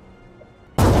Nation.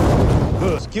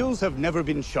 Her skills have never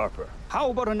been sharper. How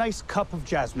about a nice cup of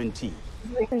jasmine tea?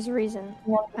 There's a reason.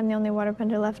 I'm the only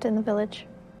waterbender left in the village.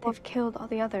 They've killed all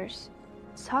the others.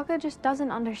 Saga just doesn't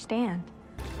understand.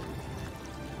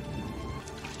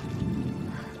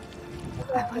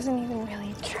 I wasn't even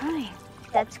really trying.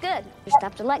 That's good. Just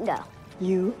have to let go.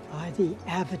 You are the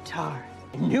Avatar.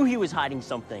 I knew he was hiding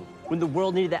something. When the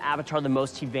world needed the Avatar the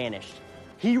most, he vanished.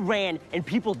 He ran and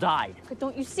people died. But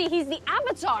don't you see, he's the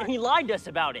Avatar! And he lied to us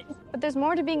about it. But there's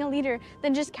more to being a leader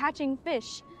than just catching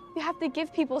fish. You have to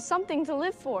give people something to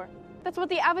live for. That's what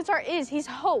the Avatar is. He's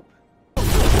hope. Leave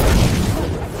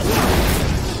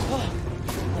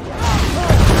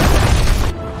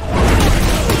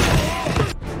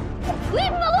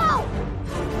him alone!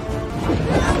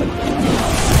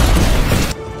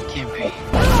 Can't breathe.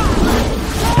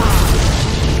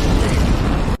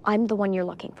 I'm the one you're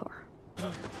looking for.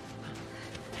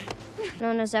 No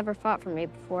one has ever fought for me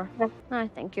before. I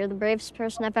think you're the bravest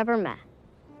person I've ever met.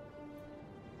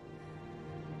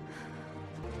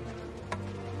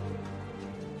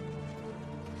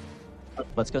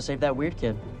 Let's go save that weird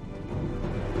kid.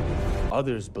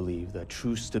 Others believe that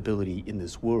true stability in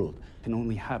this world can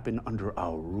only happen under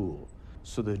our rule.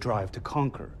 So the drive to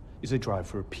conquer is a drive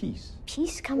for peace.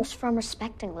 Peace comes from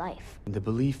respecting life. And the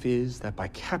belief is that by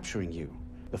capturing you,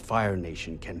 the Fire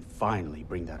Nation can finally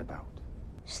bring that about.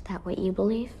 Is that what you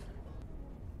believe?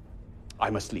 I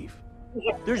must leave.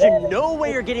 There's no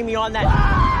way you're getting me on that.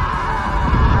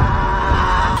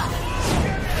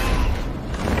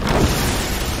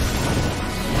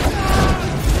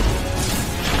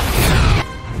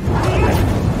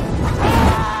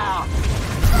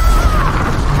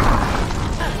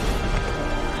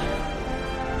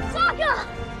 Saga!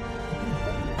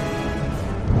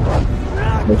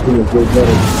 That's gonna go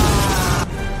better.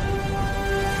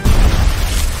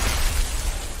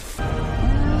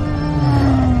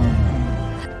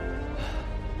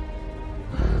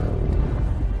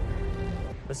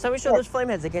 It's time we show those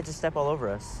flameheads they can't just step all over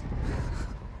us.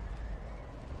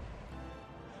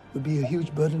 Would be a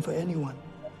huge burden for anyone.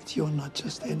 But you're not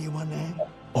just anyone, Aang.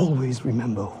 Always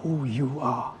remember who you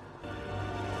are.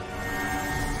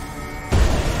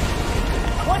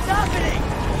 What's happening?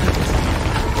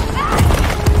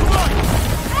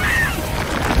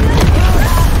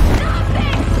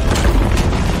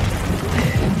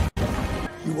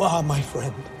 You are my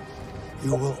friend.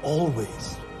 You will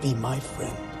always be my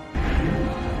friend.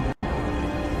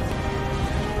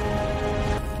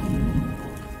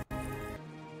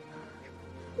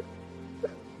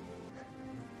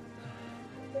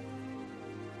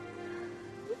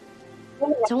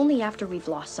 It's only after we've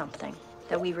lost something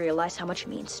that we realize how much it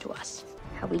means to us.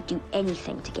 How we'd do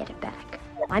anything to get it back.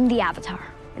 I'm the Avatar,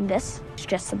 and this is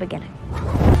just the beginning.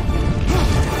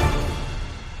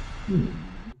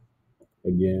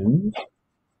 Again.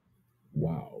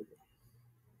 Wow.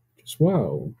 Just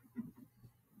wow.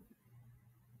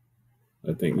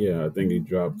 I think he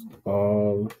dropped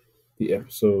all the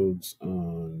episodes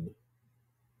on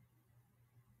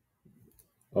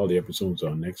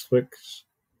Netflix.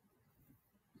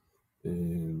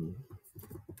 And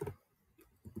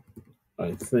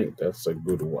I think that's a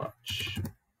good watch.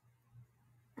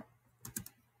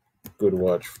 Good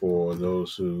watch for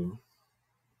those who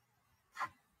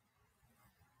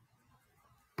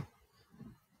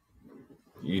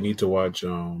you need to watch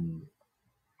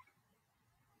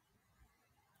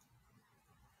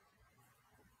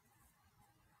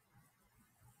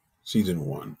season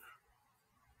 1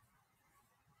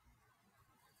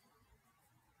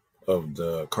 of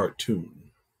the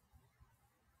cartoon,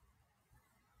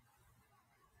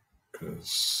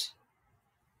 because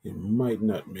it might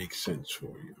not make sense for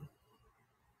you.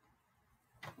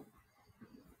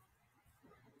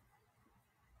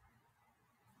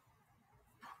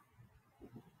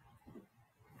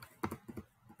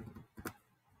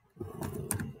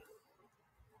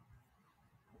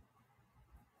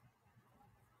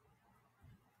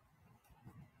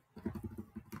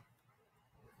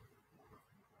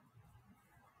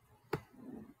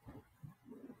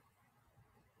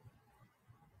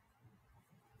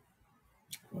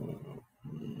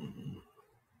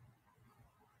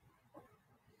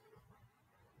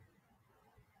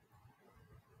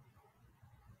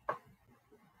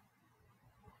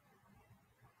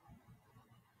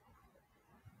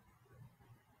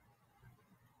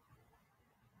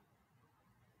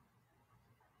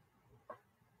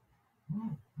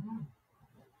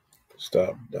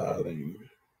 Stop, darling.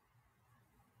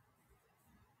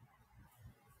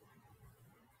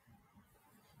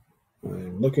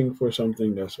 I'm looking for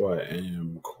something, that's why I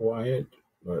am quiet,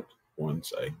 but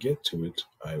once I get to it,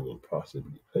 I will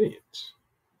possibly play it.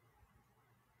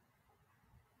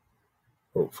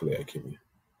 hopefully I can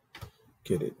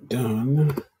get it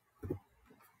done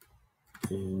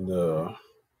in the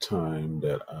time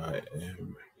that I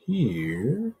am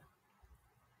here.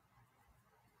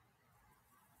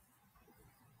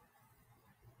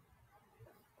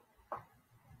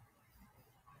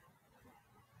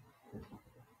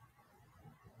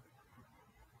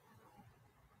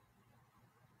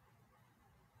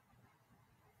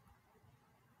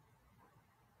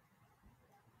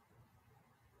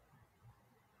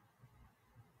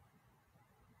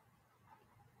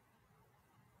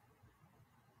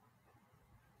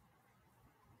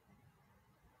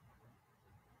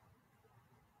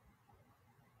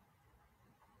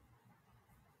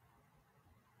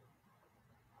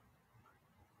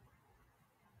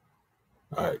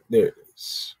 All right, there it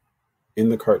is. In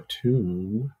the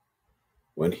cartoon,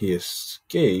 when he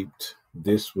escaped,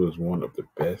 this was one of the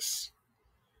best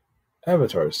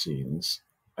Avatar scenes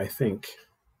I think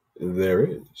there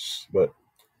is. But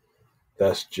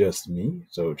that's just me,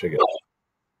 so check it out.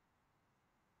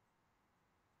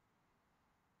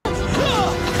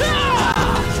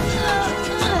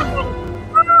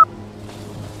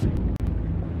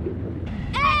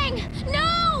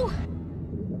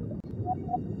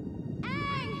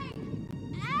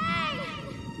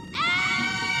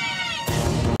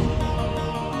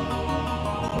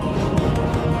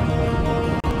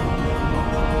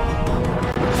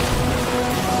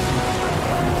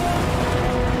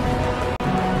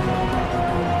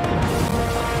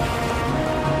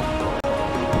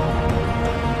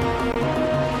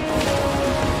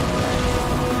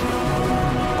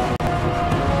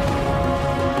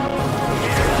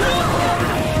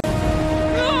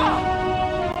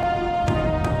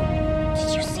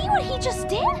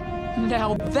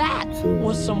 Now that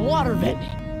was some water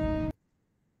bending.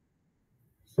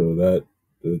 So that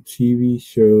the TV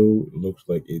show looks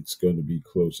like it's going to be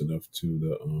close enough to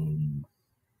the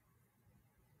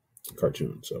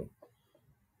cartoon. So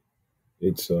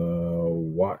it's a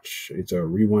watch. It's a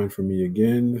rewind for me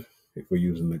again if we're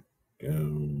using the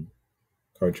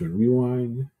cartoon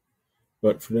rewind.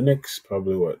 But for the next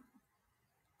probably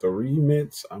 3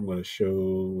 minutes, I'm going to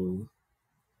show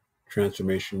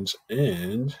transformations,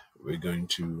 and we're going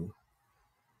to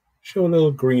show a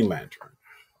little Green Lantern.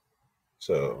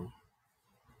 So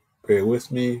bear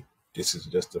with me. This is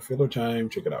just a filler time.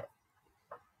 Check it out.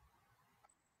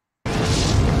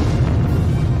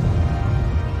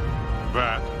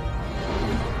 That.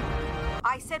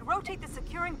 I said rotate the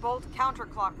securing bolt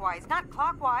counterclockwise, not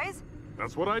clockwise.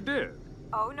 That's what I did.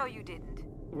 Oh, no, you didn't.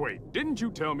 Wait, didn't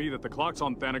you tell me that the clocks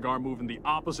on Thanagar move in the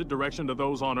opposite direction to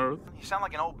those on Earth? You sound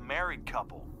like an old married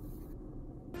couple.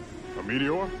 A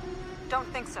meteor? Don't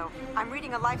think so. I'm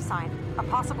reading a life sign. A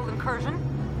possible incursion?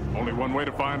 Only one way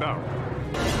to find out.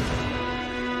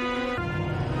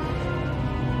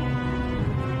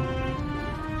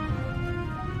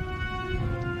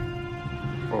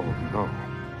 Oh, no.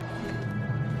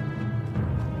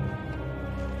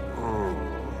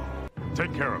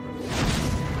 Take care of it.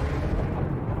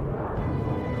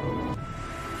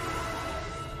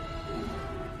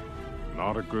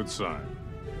 Not a good sign.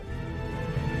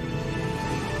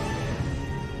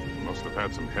 Must have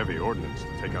had some heavy ordnance to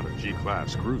take out a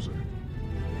G-class cruiser.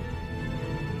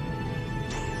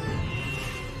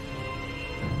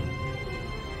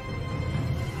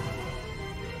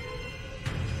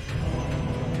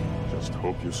 Just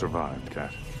hope you survived,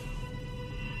 Cat.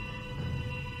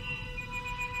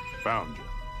 Found you.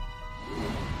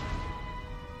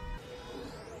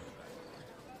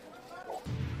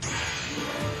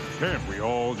 Can't we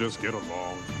all just get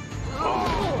along?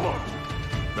 Look,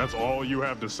 that's all you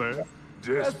have to say?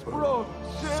 Desperate,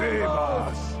 save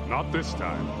us! Not this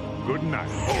time. Good night.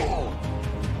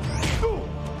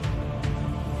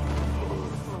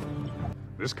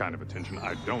 This kind of attention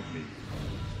I don't need.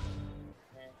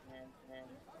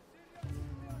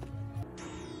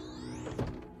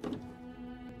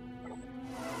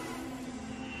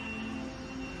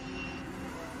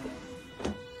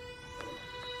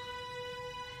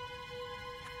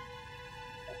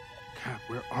 Cat,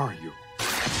 where are you?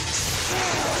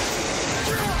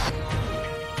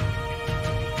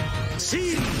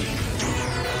 See!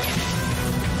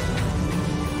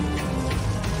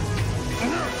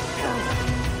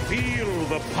 Feel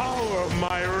the power of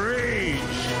my rage!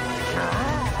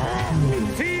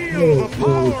 Feel the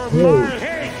power of my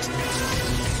hate!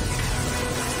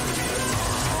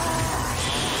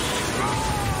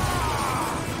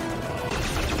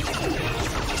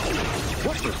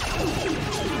 What the?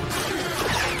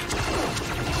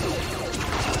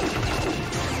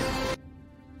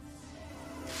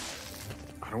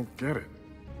 I don't get it.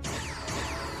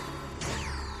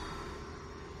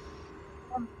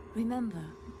 Remember,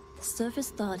 the surface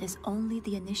thought is only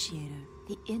the initiator.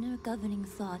 The inner governing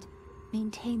thought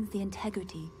maintains the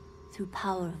integrity through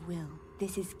power of will.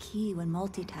 This is key when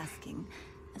multitasking,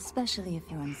 especially if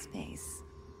you're in space.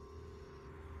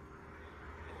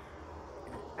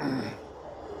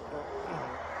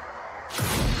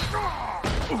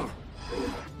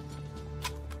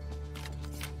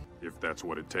 If that's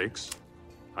what it takes,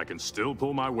 I can still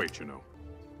pull my weight, you know.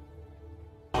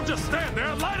 I'll just stand there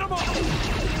and light them up!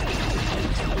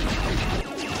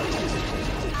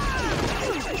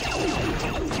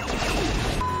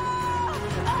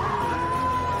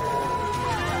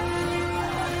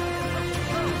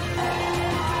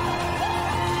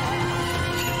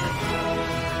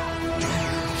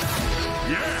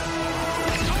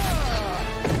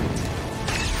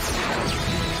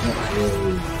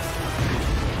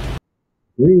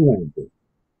 Green Lantern.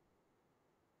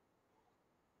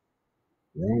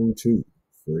 Round 2,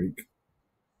 freak.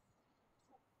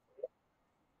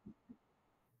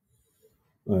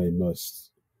 I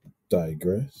must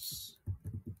digress,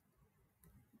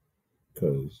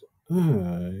 because I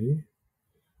am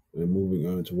moving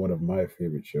on to one of my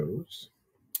favorite shows,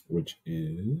 which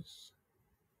is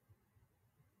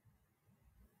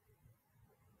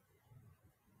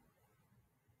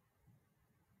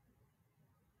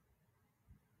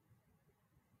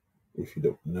if you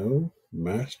don't know,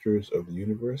 Masters of the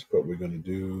Universe, but we're going to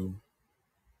do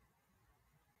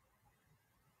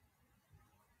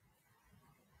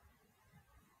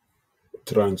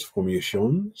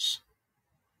Transformations.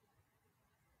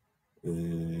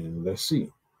 And let's see.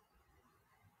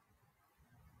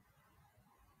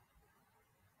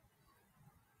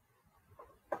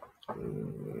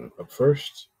 Up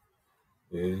first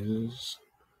is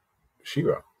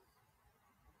She-Ra.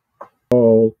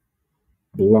 All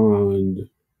blonde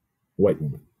white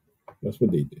woman. That's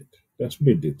what they did. That's what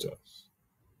they did to us.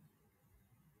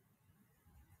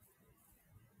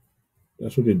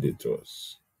 That's what they did to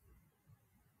us.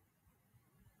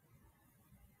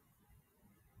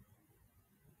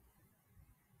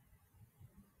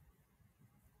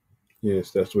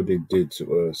 Yes, that's what they did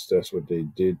to us. That's what they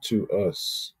did to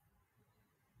us.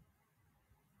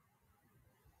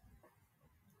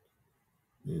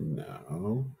 And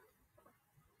now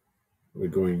we're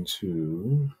going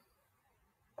to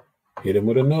hit him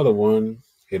with another one.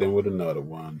 Hit him with another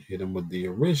one. Hit him with the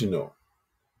original.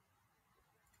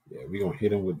 Yeah, we're going to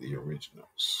hit him with the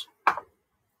originals.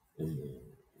 And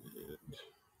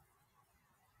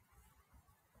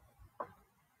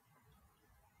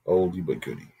oldie but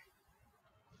goodie.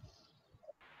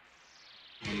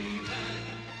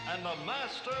 And the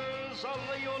Masters of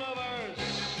the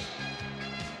Universe.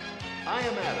 I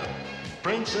am Adam,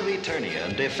 Prince of Eternia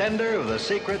and defender of the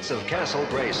secrets of Castle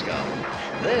Grayskull.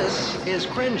 This is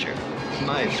Cringer,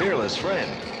 my fearless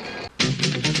friend.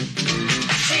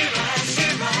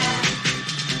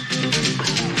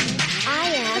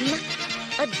 I am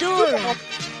Adora,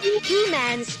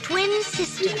 He-Man's twin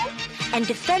sister and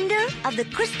defender of the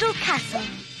Crystal Castle.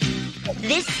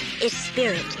 This is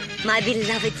Spirit, my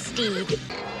beloved steed.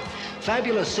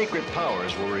 Fabulous secret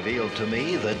powers were revealed to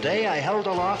me the day I held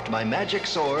aloft my magic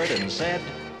sword and said,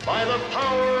 "By the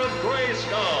power of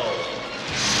Grayskull!"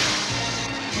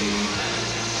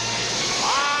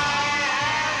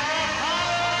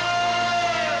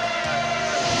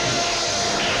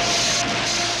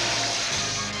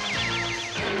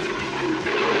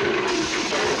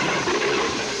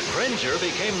 Cringer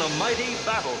became the mighty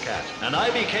Battle Cat, and I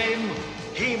became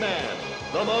He-Man,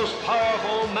 the most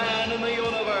powerful man in the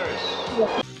universe.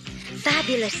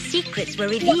 Fabulous secrets were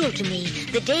revealed to me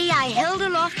the day I held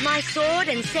aloft my sword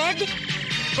and said,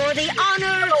 "For the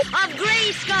honor of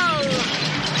Grayskull!"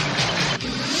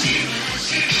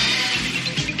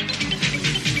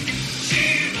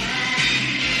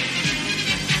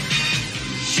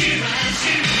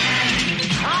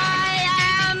 I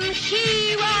am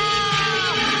She-Ra!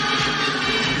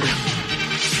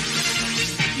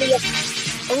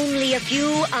 Only a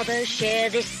few others share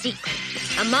this secret.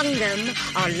 Among them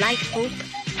are Light Hope,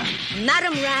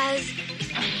 Madame Raz,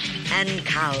 and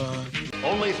Cowl.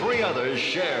 Only 3 others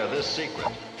share this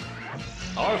secret.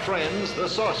 Our friends, the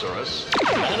Sorceress,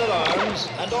 Man-at-Arms,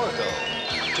 and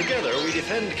Orko. Together we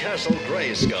defend Castle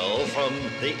Grayskull from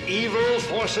the evil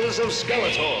forces of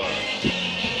Skeletor.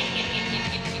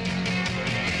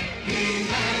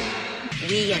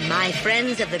 We and my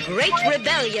friends of the Great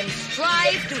Rebellion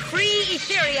strive to free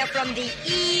Etheria from the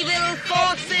evil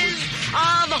forces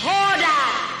of Horda!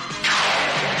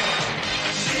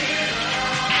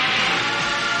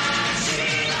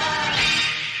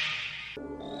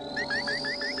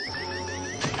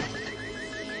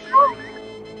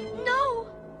 No!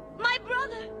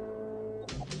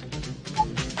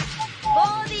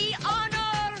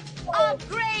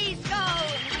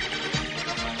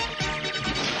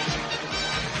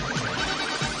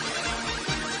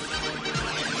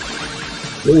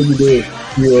 What would you do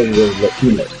if you were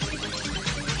Latino?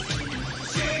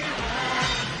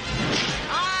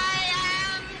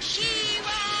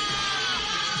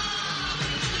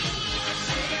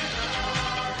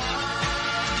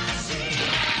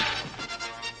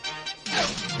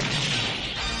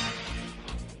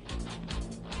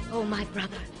 Oh, my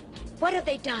brother. What have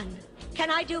they done?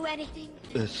 Can I do anything?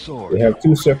 The sword. They have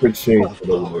two separate shades for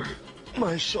the woman.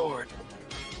 My sword.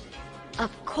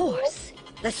 Of course.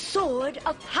 The sword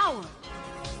of power.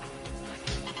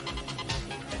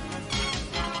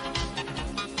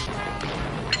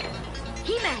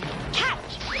 He-Man,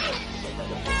 catch!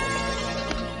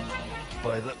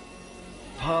 By the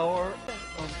power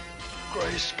of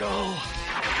Grayskull.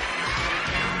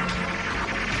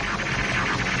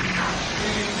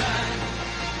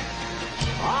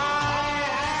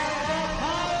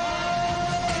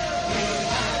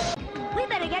 We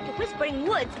better get to Whispering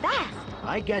Woods fast.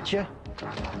 I get you.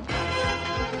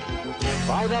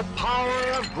 By the power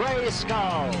of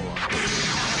Grayskull.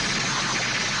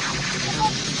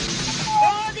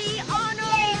 For the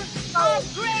honor of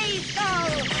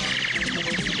Grayskull.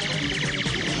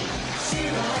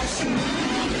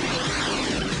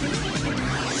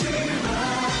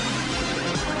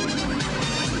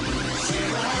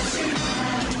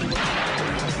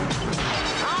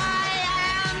 I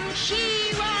am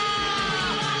She-Ra.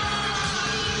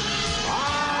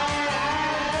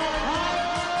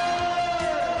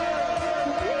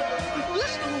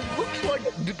 This looks like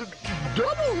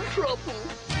double trouble.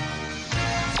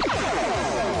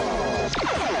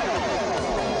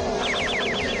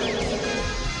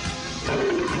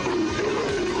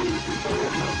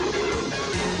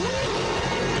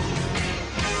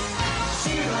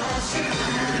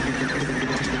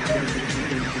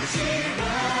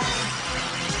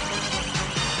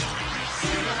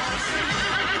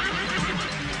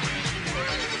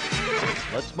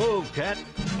 Let's move, Cat.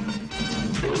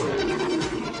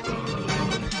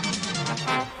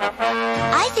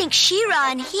 I think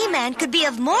She-Ra and He-Man could be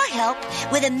of more help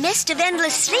with a mist of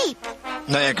endless sleep.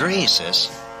 I agree, sis.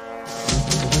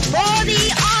 For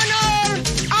the honor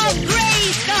of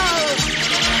Grayskull!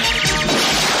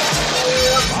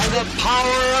 By the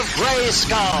power of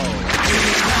Grayskull!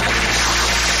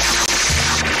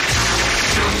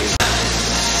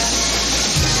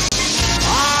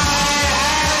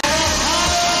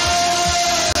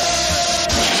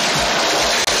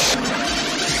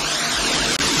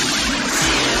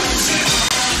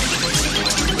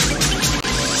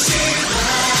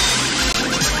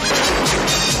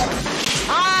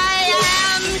 I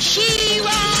am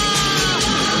She-Ra!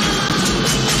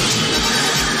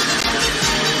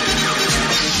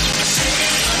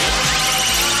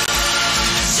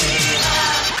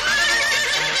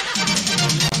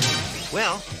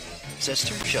 Well,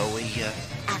 sister, shall we,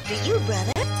 After you,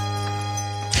 brother.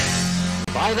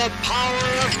 By the power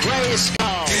of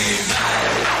Grayskull!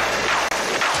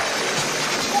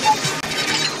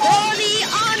 For the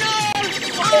honor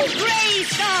of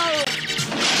Grayskull!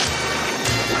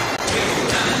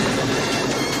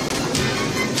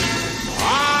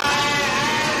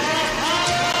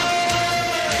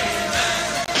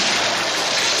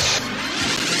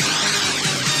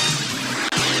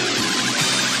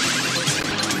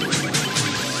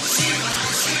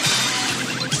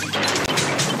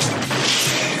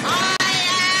 I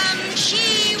am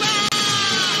She-Ra!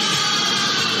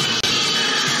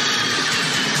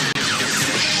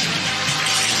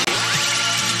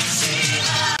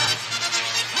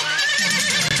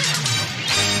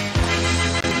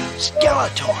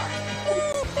 Skeletor!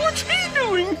 What's he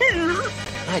doing here?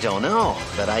 I don't know,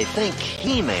 but I think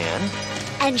He-Man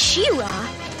And She-Ra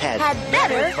had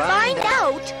better find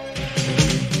out.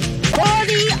 For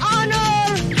the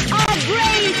honor of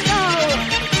Grayskull!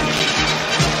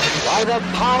 By the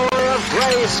power of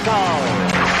Grayskull!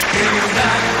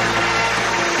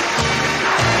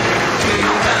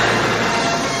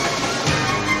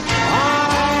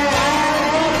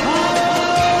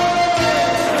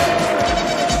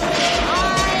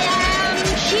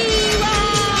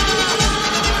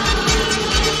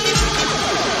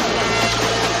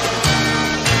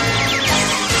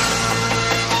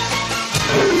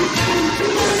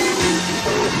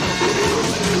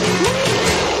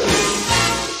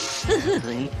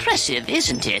 Impressive,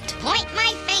 isn't it? Point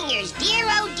my fingers, dear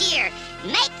oh dear.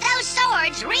 Make those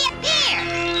swords reappear.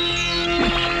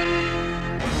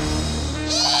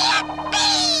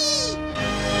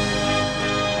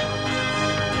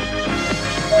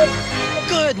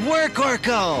 Good work,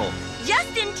 Orko!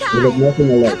 Just in There's time.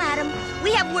 nothing left. Come, Adam.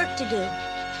 We have work to do.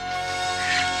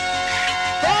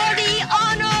 For the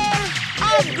honor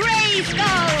of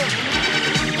Grayskull!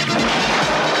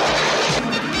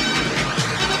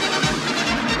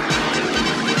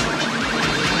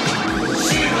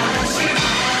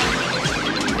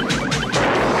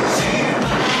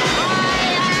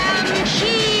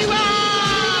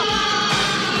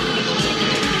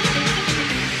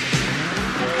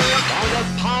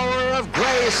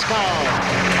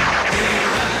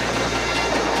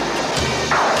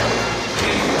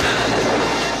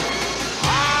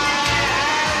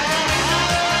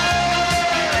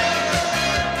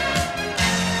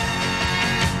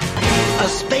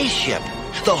 spaceship.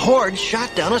 The Horde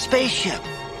shot down a spaceship.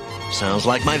 Sounds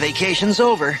like my vacation's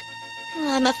over.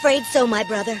 I'm afraid so, my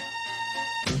brother.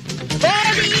 For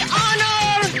the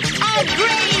honor of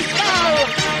Grayskull!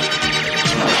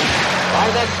 By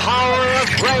the power of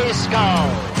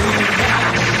Grayskull!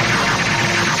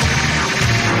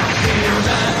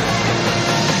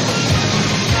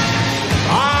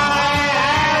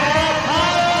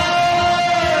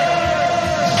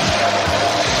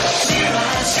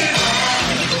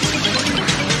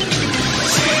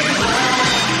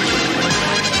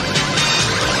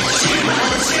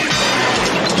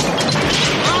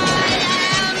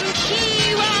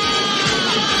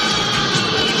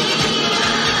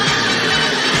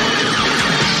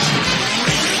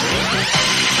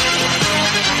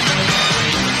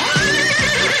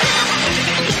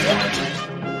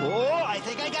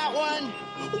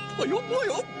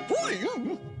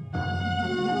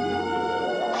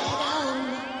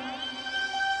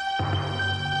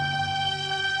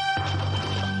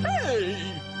 Hey,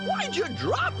 why'd you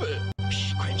drop it?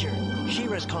 Shh, Cringer.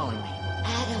 She-Ra's calling me.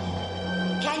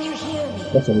 Adam, can you hear me?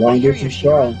 That's a long distance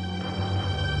call.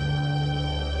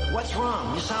 What's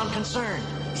wrong? You sound concerned.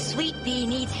 Sweet Bee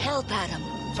needs help, Adam.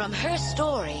 From her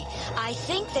story, I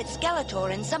think that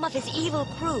Skeletor and some of his evil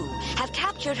crew have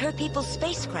captured her people's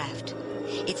spacecraft.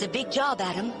 It's a big job,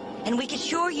 Adam, and we could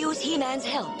sure use He-Man's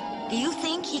help. Do you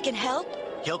think he can help?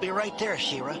 He'll be right there,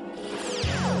 She-Ra.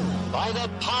 By the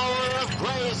power of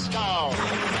Grayskull!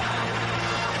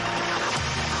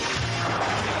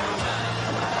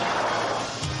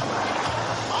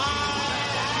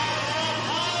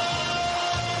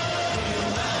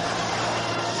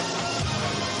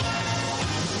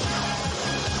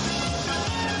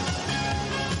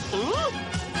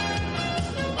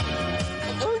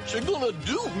 Aren't you gonna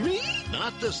do me?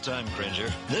 Not this time,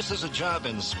 Cringer. This is a job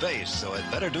in space, so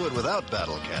I'd better do it without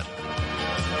Battle Cat.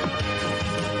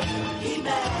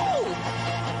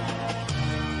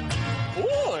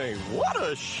 Boy, what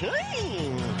a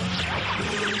shame!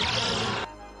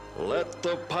 Let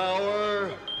the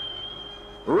power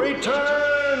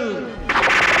return!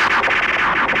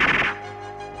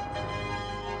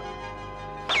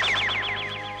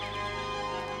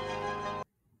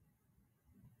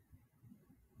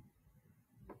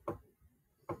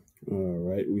 All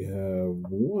right, we have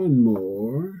one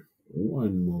more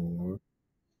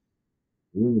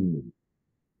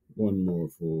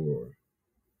for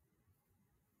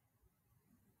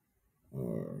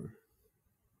our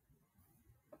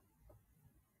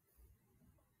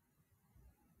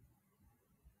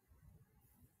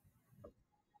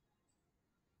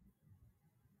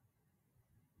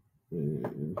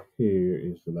and here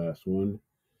is the last one.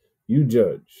 You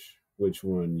judge which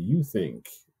one you think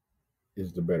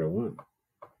is the better one.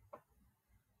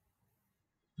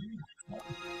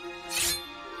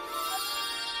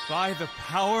 By the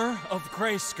power of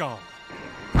Grayskull.